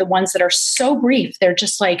 including the ones that are so brief. They're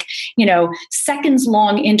just like, seconds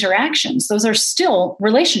long interactions. Those are still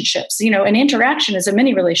relationships. An interaction is a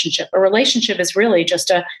mini relationship. A relationship is really just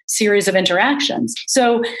a series of interactions.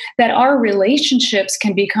 So that our relationships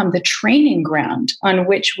can become the training ground on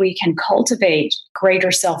which we can cultivate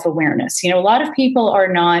greater self-awareness. A lot of people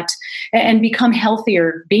are not and become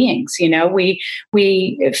healthier beings. We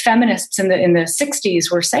feminists in the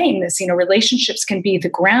 60s were saying this, relationships can be the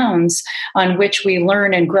grounds on which we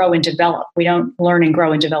learn and grow and develop. We don't learn and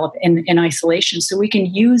grow and develop in isolation. So we can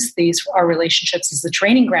use our relationships as the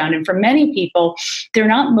training ground. And for many people, they're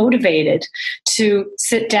not motivated to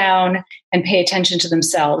sit down and pay attention to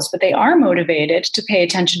themselves, but they are motivated to pay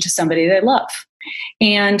attention to somebody they love.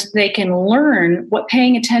 And they can learn what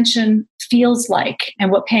paying attention feels like and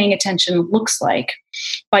what paying attention looks like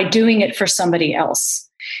by doing it for somebody else.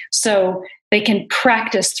 So they can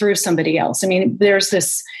practice through somebody else. I mean, there's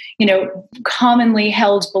this, commonly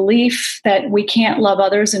held belief that we can't love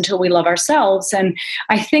others until we love ourselves. And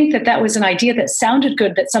I think that was an idea that sounded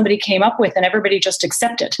good that somebody came up with and everybody just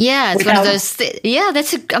accepted. Yeah, it's one of those.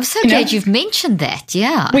 I'm so glad you've mentioned that.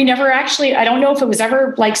 Yeah. We never actually, I don't know if it was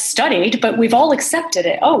ever studied, but we've all accepted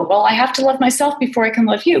it. Oh, well, I have to love myself before I can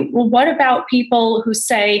love you. Well, what about people who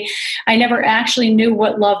say, I never actually knew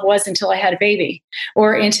what love was until I had a baby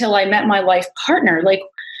or until I met my life partner?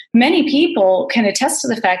 Many people can attest to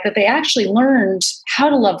the fact that they actually learned how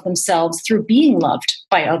to love themselves through being loved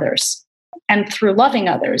by others and through loving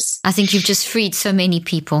others. I think you've just freed so many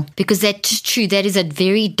people because that's true. That is a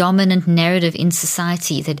very dominant narrative in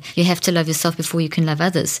society that you have to love yourself before you can love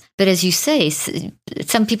others. But as you say,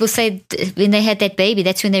 some people say when they had that baby,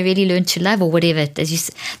 that's when they really learned to love or whatever. As you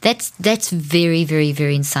say, that's very, very,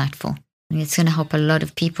 very insightful. It's going to help a lot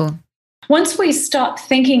of people. Once we stop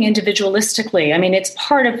thinking individualistically, I mean, it's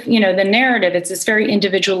part of, the narrative. It's this very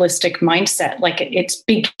individualistic mindset. It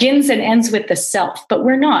begins and ends with the self, but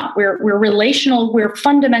we're not. We're relational. We're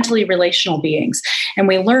fundamentally relational beings, and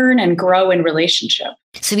we learn and grow in relationship.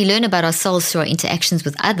 So we learn about ourselves through our interactions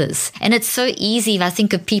with others. And it's so easy, if I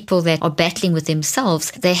think of people that are battling with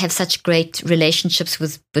themselves, they have such great relationships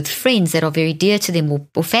with friends that are very dear to them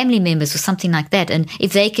or family members or something like that. And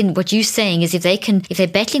if they can, what you're saying is if they're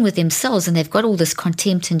battling with themselves and they've got all this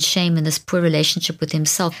contempt and shame and this poor relationship with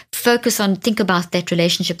themselves, think about that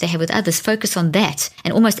relationship they have with others, focus on that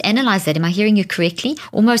and almost analyze that. Am I hearing you correctly?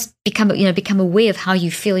 Almost become aware of how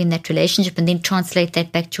you feel in that relationship and then translate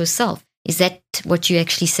that back to yourself. Is that what you're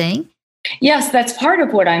actually saying? Yes, that's part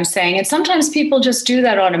of what I'm saying. And sometimes people just do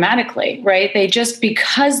that automatically, right? They just,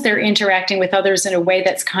 because they're interacting with others in a way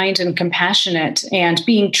that's kind and compassionate and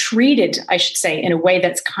being treated, I should say, in a way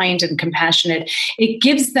that's kind and compassionate, it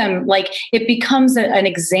gives them it becomes an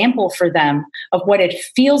example for them of what it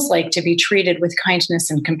feels like to be treated with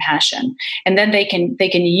kindness and compassion. And then they can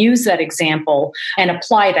use that example and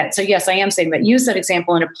apply that. So yes, I am saying that, use that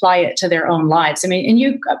example and apply it to their own lives. I mean, and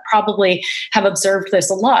you probably have observed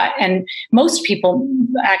this a lot. And most people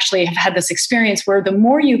actually have had this experience where the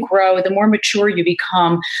more you grow, the more mature you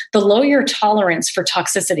become, the lower your tolerance for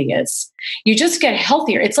toxicity is. You just get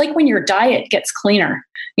healthier. It's like when your diet gets cleaner.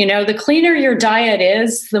 The cleaner your diet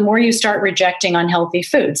is, the more you start rejecting unhealthy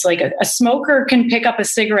foods. Like a smoker can pick up a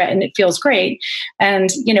cigarette and it feels great. And,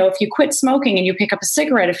 if you quit smoking and you pick up a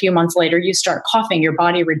cigarette a few months later, you start coughing, your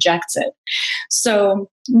body rejects it. So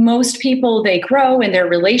most people, they grow in their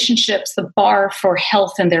relationships. The bar for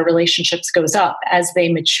health in their relationships goes up as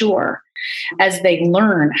they mature, as they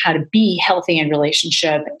learn how to be healthy in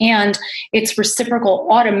relationship. And it's reciprocal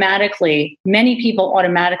automatically. Many people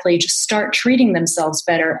automatically just start treating themselves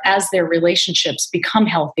better as their relationships become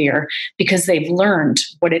healthier because they've learned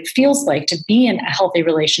what it feels like to be in a healthy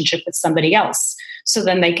relationship with somebody else. So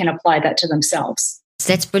then they can apply that to themselves.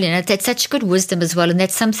 That's brilliant. That's such good wisdom as well. And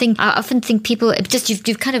that's something I often think people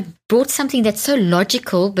you've kind of brought something that's so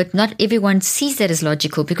logical, but not everyone sees that as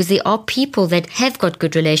logical because there are people that have got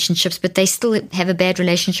good relationships, but they still have a bad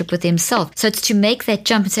relationship with themselves. So it's to make that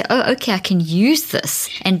jump and say, oh, okay, I can use this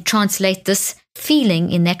and translate this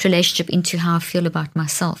feeling in that relationship into how I feel about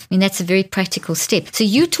myself. I mean, that's a very practical step. So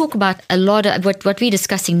you talk about a lot of what we're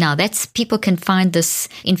discussing now. That's people can find this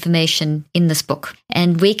information in this book.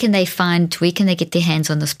 And where can they get their hands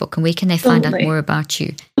on this book? And where can they find out more about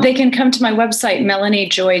you? They can come to my website,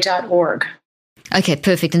 melaniejoy.org. Okay,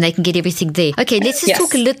 perfect. And they can get everything there. Okay, let's just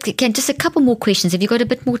talk a little, just a couple more questions. Have you got a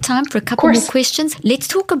bit more time for a couple more questions? Let's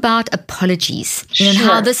talk about apologies and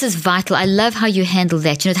how this is vital. I love how you handle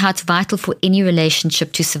that, how it's vital for any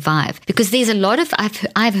relationship to survive. Because there's a lot of,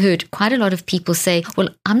 I've heard quite a lot of people say, well,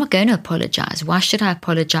 I'm not going to apologize. Why should I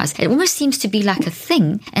apologize? It almost seems to be like a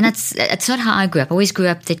thing. And it's not how I grew up. I always grew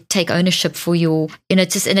up to take ownership for your, and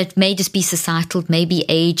it may just be societal, it may be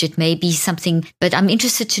age, it may be something, but I'm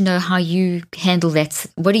interested to know how you handle that.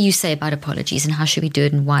 What do you say about apologies and how should we do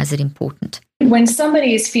it and why is it important? When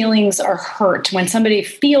somebody's feelings are hurt, when somebody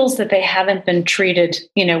feels that they haven't been treated,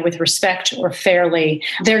 with respect or fairly,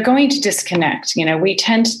 they're going to disconnect. We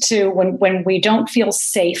tend to, when we don't feel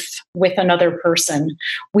safe with another person,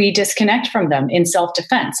 we disconnect from them in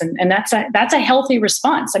self-defense. And that's a healthy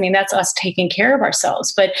response. I mean, that's us taking care of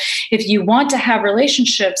ourselves. But if you want to have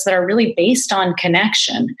relationships that are really based on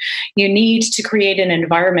connection, you need to create an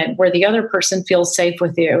environment where the other person feels safe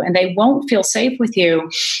with you. And they won't feel safe with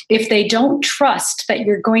you if they don't trust that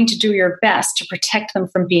you're going to do your best to protect them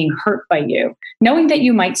from being hurt by you, knowing that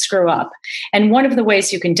you might screw up. And one of the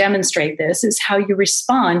ways you can demonstrate this is how you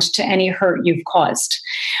respond to any hurt you've caused.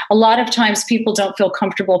 A lot of times people don't feel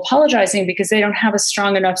comfortable apologizing because they don't have a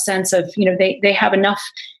strong enough sense of, they have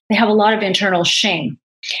a lot of internal shame.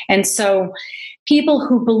 And so people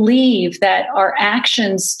who believe that our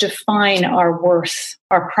actions define our worth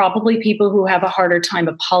are probably people who have a harder time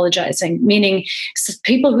apologizing, meaning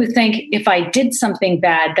people who think if I did something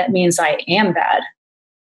bad, that means I am bad.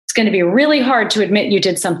 It's going to be really hard to admit you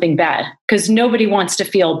did something bad because nobody wants to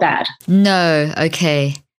feel bad. No,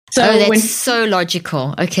 okay. So that's so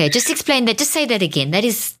logical. Okay, just explain that. Just say that again. That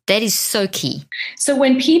is so key. So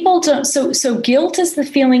when people don't, so guilt is the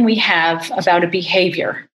feeling we have about a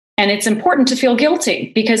behavior. And it's important to feel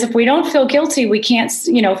guilty because if we don't feel guilty, we can't,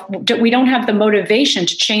 we don't have the motivation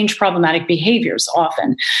to change problematic behaviors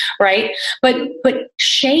often, right? But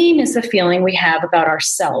shame is the feeling we have about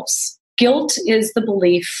ourselves. Guilt is the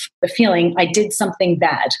belief, the feeling, I did something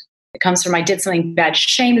bad. It comes from I did something bad.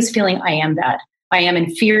 Shame is feeling I am bad. I am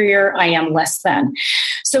inferior. I am less than.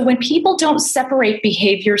 So when people don't separate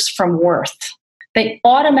behaviors from worth, they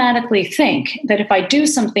automatically think that if I do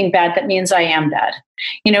something bad, that means I am bad.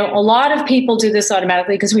 A lot of people do this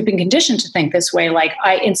automatically because we've been conditioned to think this way. Like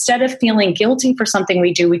instead of feeling guilty for something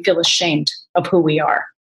we do, we feel ashamed of who we are.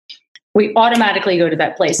 We automatically go to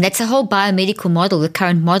that place. That's a whole biomedical model. The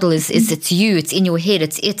current model is it's you, it's in your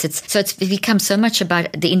head, so it's become so much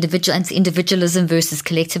about the individual and individualism versus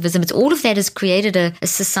collectivism. It's all of that has created a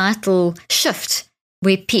societal shift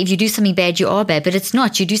where if you do something bad, you are bad, but it's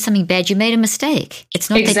not. You do something bad, you made a mistake. It's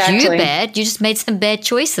not that you're bad, you just made some bad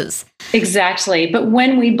choices. Exactly. But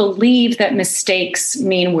when we believe that mistakes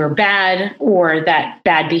mean we're bad or that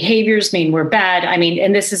bad behaviors mean we're bad,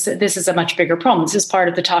 and this is a much bigger problem. This is part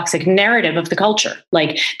of the toxic narrative of the culture.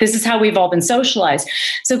 Like this is how we've all been socialized.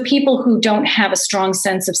 So people who don't have a strong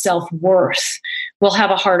sense of self-worth will have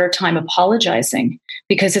a harder time apologizing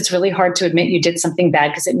because it's really hard to admit you did something bad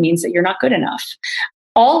because it means that you're not good enough.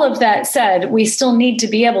 All of that said, we still need to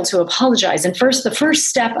be able to apologize. And the first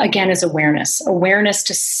step, again, is awareness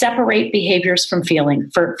to separate behaviors from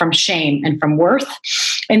feeling, from shame and from worth.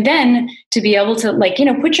 And then to be able to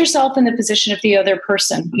put yourself in the position of the other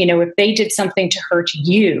person. If they did something to hurt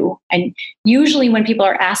you, and usually when people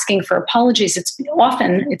are asking for apologies,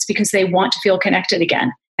 it's because they want to feel connected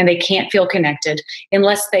again. And they can't feel connected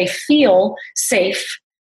unless they feel safe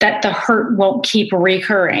that the hurt won't keep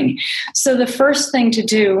recurring. So the first thing to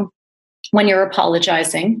do when you're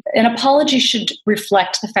apologizing, an apology should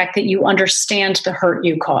reflect the fact that you understand the hurt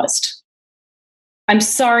you caused. I'm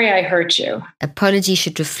sorry I hurt you. Apology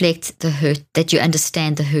should reflect the hurt, that you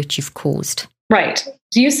understand the hurt you've caused. Right.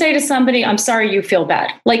 Do you say to somebody, I'm sorry you feel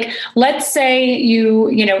bad? Like, let's say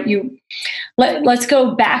let's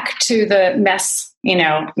go back to the mess,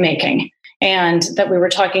 making. And that we were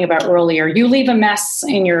talking about earlier. You leave a mess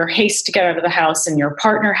in your haste to get out of the house and your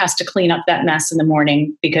partner has to clean up that mess in the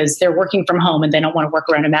morning because they're working from home and they don't want to work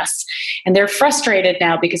around a mess. And they're frustrated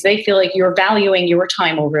now because they feel like you're valuing your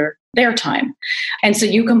time over their time. And so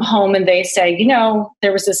you come home and they say,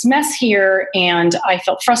 there was this mess here and I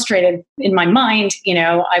felt frustrated in my mind.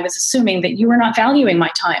 I was assuming that you were not valuing my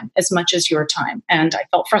time as much as your time. And I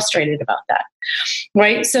felt frustrated about that.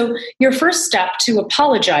 Right. So your first step to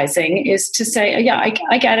apologizing is to say, yeah,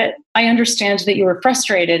 I get it. I understand that you were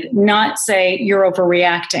frustrated, not say you're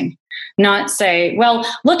overreacting. Not say, well,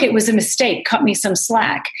 look, it was a mistake, cut me some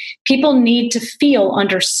slack. People need to feel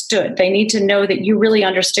understood. They need to know that you really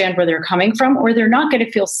understand where they're coming from, or they're not going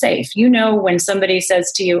to feel safe. When somebody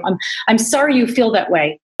says to you, I'm sorry you feel that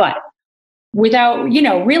way, but without,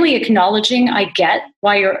 really acknowledging, I get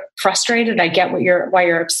why you're frustrated. I get why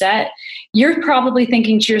you're upset. You're probably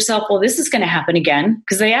thinking to yourself, well, this is going to happen again,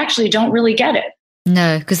 because they actually don't really get it.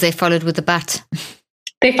 No, because they followed with the but.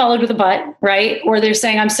 They followed with a but, right? Or they're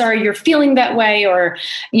saying, I'm sorry you're feeling that way, or,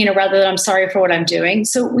 rather than I'm sorry for what I'm doing.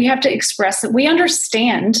 So we have to express that we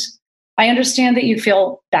understand. I understand that you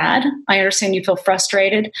feel bad. I understand you feel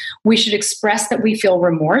frustrated. We should express that we feel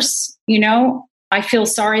remorse. I feel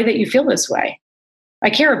sorry that you feel this way.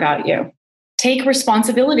 I care about you. Take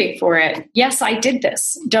responsibility for it. Yes, I did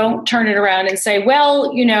this. Don't turn it around and say,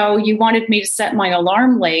 well, you wanted me to set my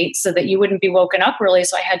alarm late so that you wouldn't be woken up early,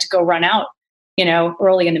 so I had to go run out,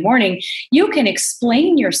 early in the morning. You can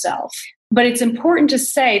explain yourself, but it's important to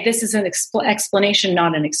say this is an explanation,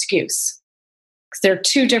 not an excuse, because they're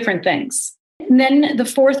two different things. And then the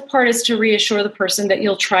fourth part is to reassure the person that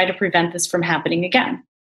you'll try to prevent this from happening again.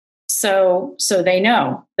 So they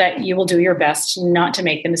know that you will do your best not to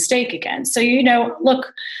make the mistake again. So,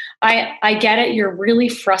 look, I get it. You're really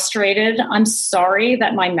frustrated. I'm sorry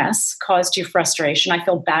that my mess caused you frustration. I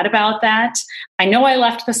feel bad about that. I know I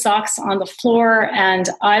left the socks on the floor, and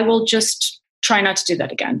I will just try not to do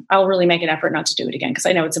that again. I'll really make an effort not to do it again, because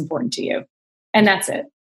I know it's important to you. And that's it.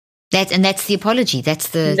 That's the apology. That's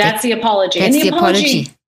the apology. That's the apology.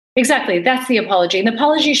 Exactly. That's the apology. And the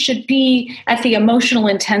apology should be at the emotional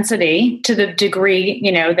intensity, to the degree,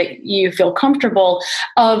 that you feel comfortable,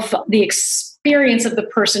 of the experience of the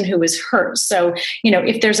person who is hurt. So,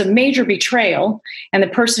 if there's a major betrayal and the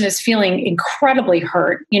person is feeling incredibly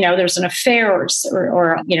hurt, there's an affair or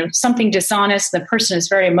something dishonest, the person is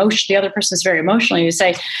very emotional, the other person is very emotional, you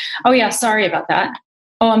say, oh yeah, sorry about that.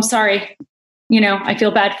 Oh, I'm sorry. I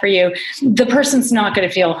feel bad for you. The person's not going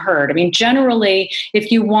to feel hurt. I mean, generally, if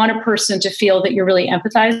you want a person to feel that you're really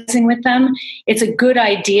empathizing with them, it's a good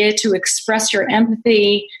idea to express your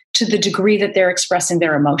empathy to the degree that they're expressing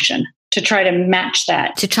their emotion, to try to match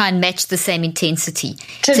that. To try and match the same intensity.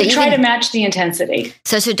 To match the intensity.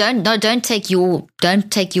 So don't take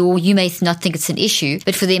your, you may not think it's an issue,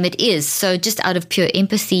 but for them it is. So just out of pure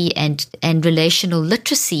empathy and relational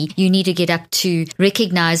literacy, you need to get up to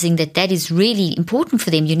recognizing that is really important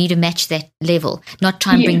for them. You need to match that level, not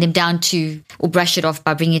try and bring them down to, or brush it off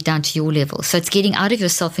by bringing it down to your level. So it's getting out of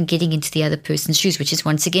yourself and getting into the other person's shoes, which is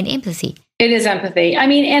once again empathy. It is empathy. I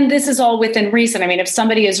mean, and this is all within reason. I mean, if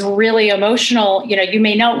somebody is really emotional, you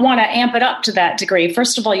may not want to amp it up to that degree.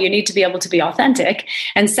 First of all, you need to be able to be authentic.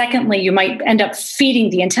 And secondly, you might end up feeding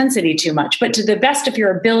the intensity too much. But to the best of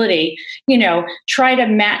your ability, try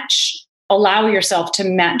to allow yourself to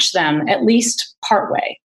match them at least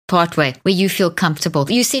partway, where you feel comfortable.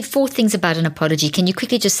 You said 4 things about an apology. Can you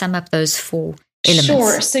quickly just sum up those 4 elements?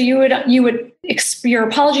 Sure. So your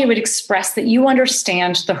apology would express that you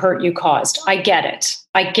understand the hurt you caused. I get it.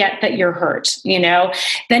 I get that you're hurt,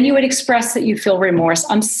 Then you would express that you feel remorse.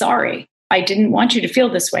 I'm sorry. I didn't want you to feel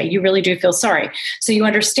this way. You really do feel sorry. So you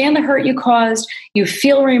understand the hurt you caused. You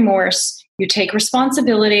feel remorse. You take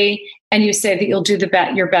responsibility, and you say that you'll do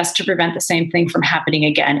your best to prevent the same thing from happening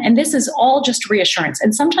again. And this is all just reassurance.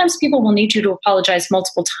 And sometimes people will need you to apologize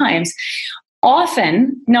multiple times.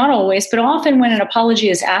 Often, not always, but often when an apology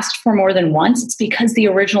is asked for more than once, it's because the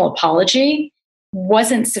original apology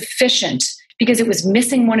wasn't sufficient, because it was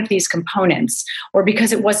missing one of these components, or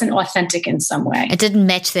because it wasn't authentic in some way. It didn't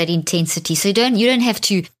match that intensity. So you don't have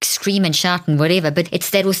to scream and shout and whatever, but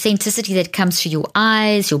it's that authenticity that comes through your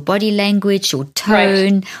eyes, your body language, your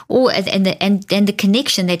tone, right. and the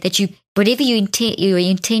connection that you, whatever your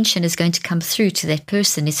intention is going to come through to that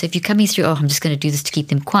person. So if you're coming through, I'm just going to do this to keep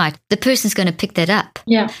them quiet, the person's going to pick that up.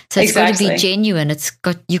 Yeah, so it's got to be genuine.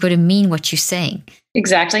 You've got to mean what you're saying.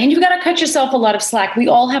 Exactly. And you've got to cut yourself a lot of slack. We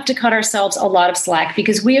all have to cut ourselves a lot of slack,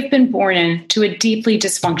 because we have been born into a deeply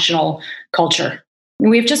dysfunctional culture.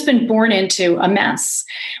 We've just been born into a mess.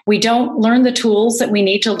 We don't learn the tools that we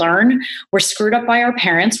need to learn. We're screwed up by our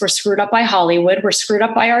parents. We're screwed up by Hollywood. We're screwed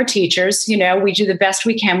up by our teachers. We do the best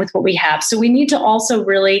we can with what we have. So we need to also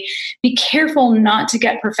really be careful not to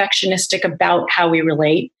get perfectionistic about how we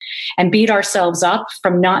relate and beat ourselves up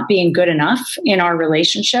from not being good enough in our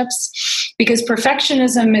relationships, because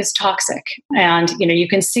perfectionism is toxic. And, you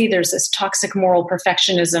can see there's this toxic moral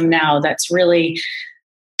perfectionism now that's really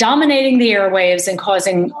dominating the airwaves and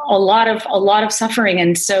causing a lot of suffering.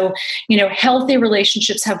 And so, healthy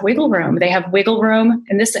relationships have wiggle room. They have wiggle room,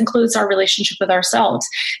 and this includes our relationship with ourselves.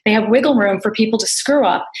 They have wiggle room for people to screw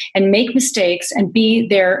up and make mistakes and be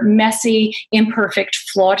their messy, imperfect,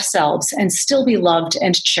 flawed selves and still be loved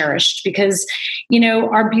and cherished, because,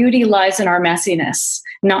 our beauty lies in our messiness.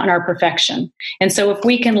 not in our perfection. And so if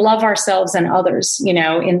we can love ourselves and others,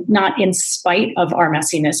 not in spite of our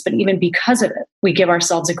messiness, but even because of it, we give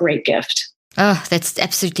ourselves a great gift. Oh, that's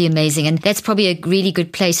absolutely amazing. And that's probably a really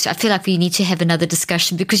good place. I feel like we need to have another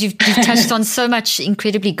discussion because you've touched on so much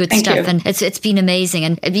incredibly good Thank stuff. you. And it's been amazing.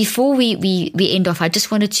 And before we end off, I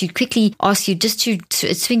just wanted to quickly ask you just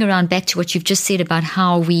to swing around back to what you've just said about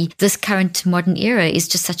how this current modern era is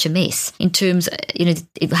just such a mess in terms,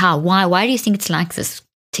 why do you think it's like this?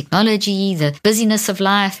 Technology, the busyness of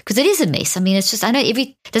life, because it is a mess. I mean, it's just, I know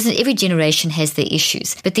every generation has their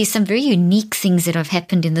issues, but there's some very unique things that have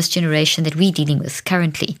happened in this generation that we're dealing with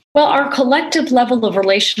currently. Well, our collective level of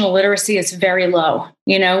relational literacy is very low.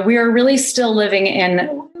 We are really still living in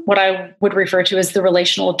what I would refer to as the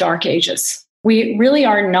relational dark ages. We really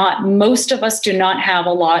are not, most of us do not have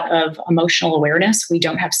a lot of emotional awareness. We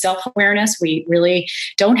don't have self-awareness. We really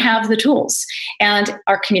don't have the tools. And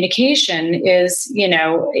our communication is,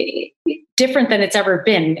 different than it's ever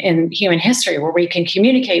been in human history, where we can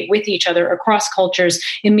communicate with each other across cultures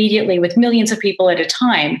immediately with millions of people at a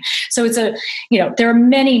time. So it's there are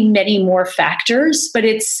many, many more factors, but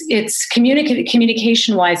it's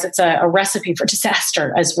communication wise, it's a recipe for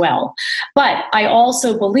disaster as well. But I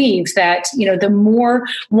also believe that,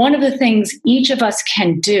 one of the things each of us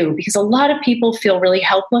can do, because a lot of people feel really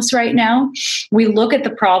helpless right now. We look at the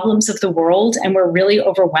problems of the world and we're really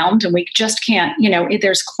overwhelmed and we just can't,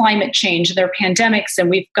 there's climate change, there are pandemics, and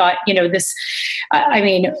we've got, this,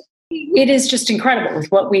 it is just incredible with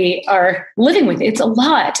what we are living with. It's a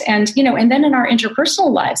lot. And, and then in our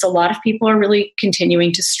interpersonal lives, a lot of people are really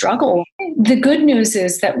continuing to struggle. The good news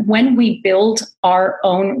is that when we build our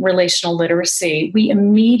own relational literacy, we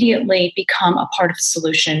immediately become a part of the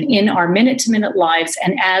solution in our minute-to-minute lives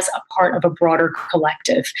and as a part of a broader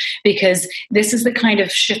collective, because this is the kind of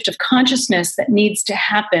shift of consciousness that needs to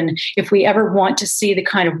happen if we ever want to see the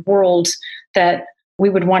kind of world that we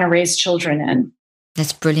would want to raise children in.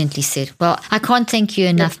 That's brilliantly said. Well, I can't thank you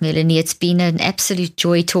enough, Melanie. It's been an absolute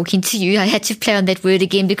joy talking to you. I had to play on that word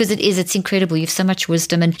again because it's incredible. You have so much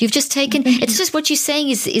wisdom and you've just taken, it's just what you're saying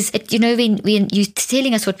is when you're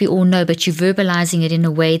telling us what we all know, but you're verbalizing it in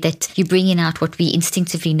a way that you're bringing out what we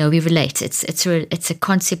instinctively know. We relate. It's a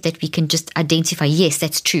concept that we can just identify. Yes,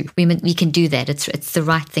 that's true. We can do that. It's the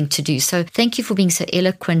right thing to do. So thank you for being so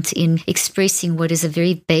eloquent in expressing what is a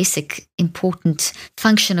very basic, important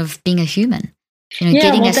function of being a human.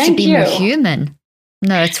 Getting us to be more human.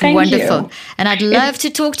 No, it's wonderful. And I'd love to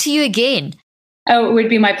talk to you again. Oh, it would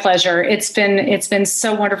be my pleasure. It's been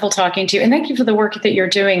so wonderful talking to you. And thank you for the work that you're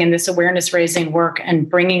doing in this awareness raising work and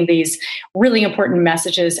bringing these really important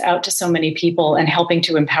messages out to so many people and helping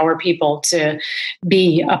to empower people to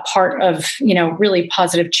be a part of, really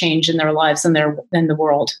positive change in their lives and in the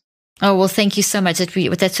world. Oh, well, thank you so much.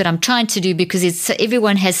 That's what I'm trying to do because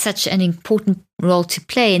everyone has such an important role to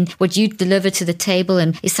play, and what you deliver to the table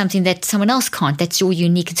and is something that someone else can't. That's your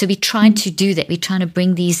unique. And so we're trying to do that. We're trying to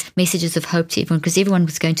bring these messages of hope to everyone because everyone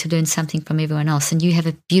was going to learn something from everyone else. And you have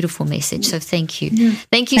a beautiful message. So thank you. Yeah.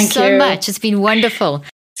 Thank you so much. It's been wonderful.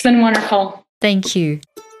 It's been wonderful. Thank you.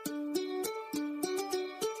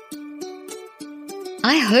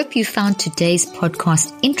 I hope you found today's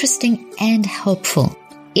podcast interesting and helpful.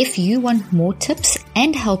 If you want more tips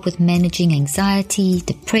and help with managing anxiety,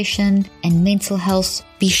 depression, and mental health,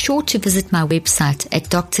 be sure to visit my website at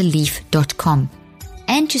drleaf.com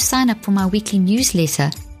and to sign up for my weekly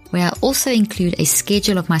newsletter, where I also include a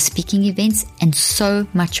schedule of my speaking events and so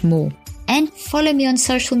much more. And follow me on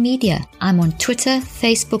social media. I'm on Twitter,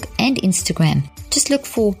 Facebook, and Instagram. Just look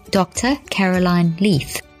for Dr. Caroline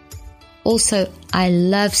Leaf. Also, I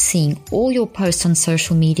love seeing all your posts on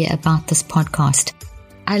social media about this podcast.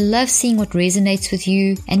 I love seeing what resonates with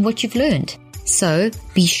you and what you've learned. So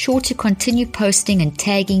be sure to continue posting and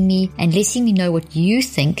tagging me and letting me know what you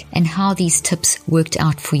think and how these tips worked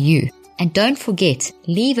out for you. And don't forget,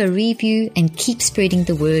 leave a review and keep spreading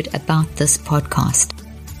the word about this podcast.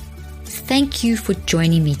 Thank you for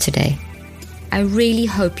joining me today. I really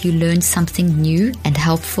hope you learned something new and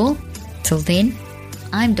helpful. Till then,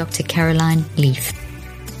 I'm Dr. Caroline Leaf.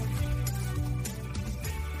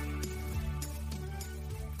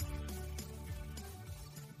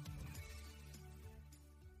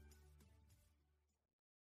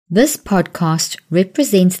 This podcast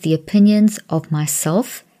represents the opinions of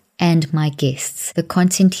myself and my guests. The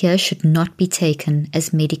content here should not be taken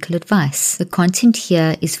as medical advice. The content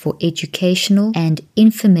here is for educational and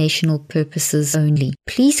informational purposes only.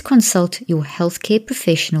 Please consult your healthcare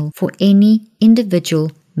professional for any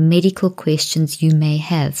individual medical questions you may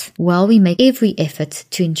have. While we make every effort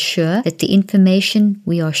to ensure that the information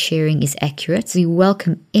we are sharing is accurate, we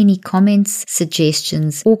welcome any comments,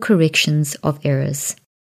 suggestions, or corrections of errors.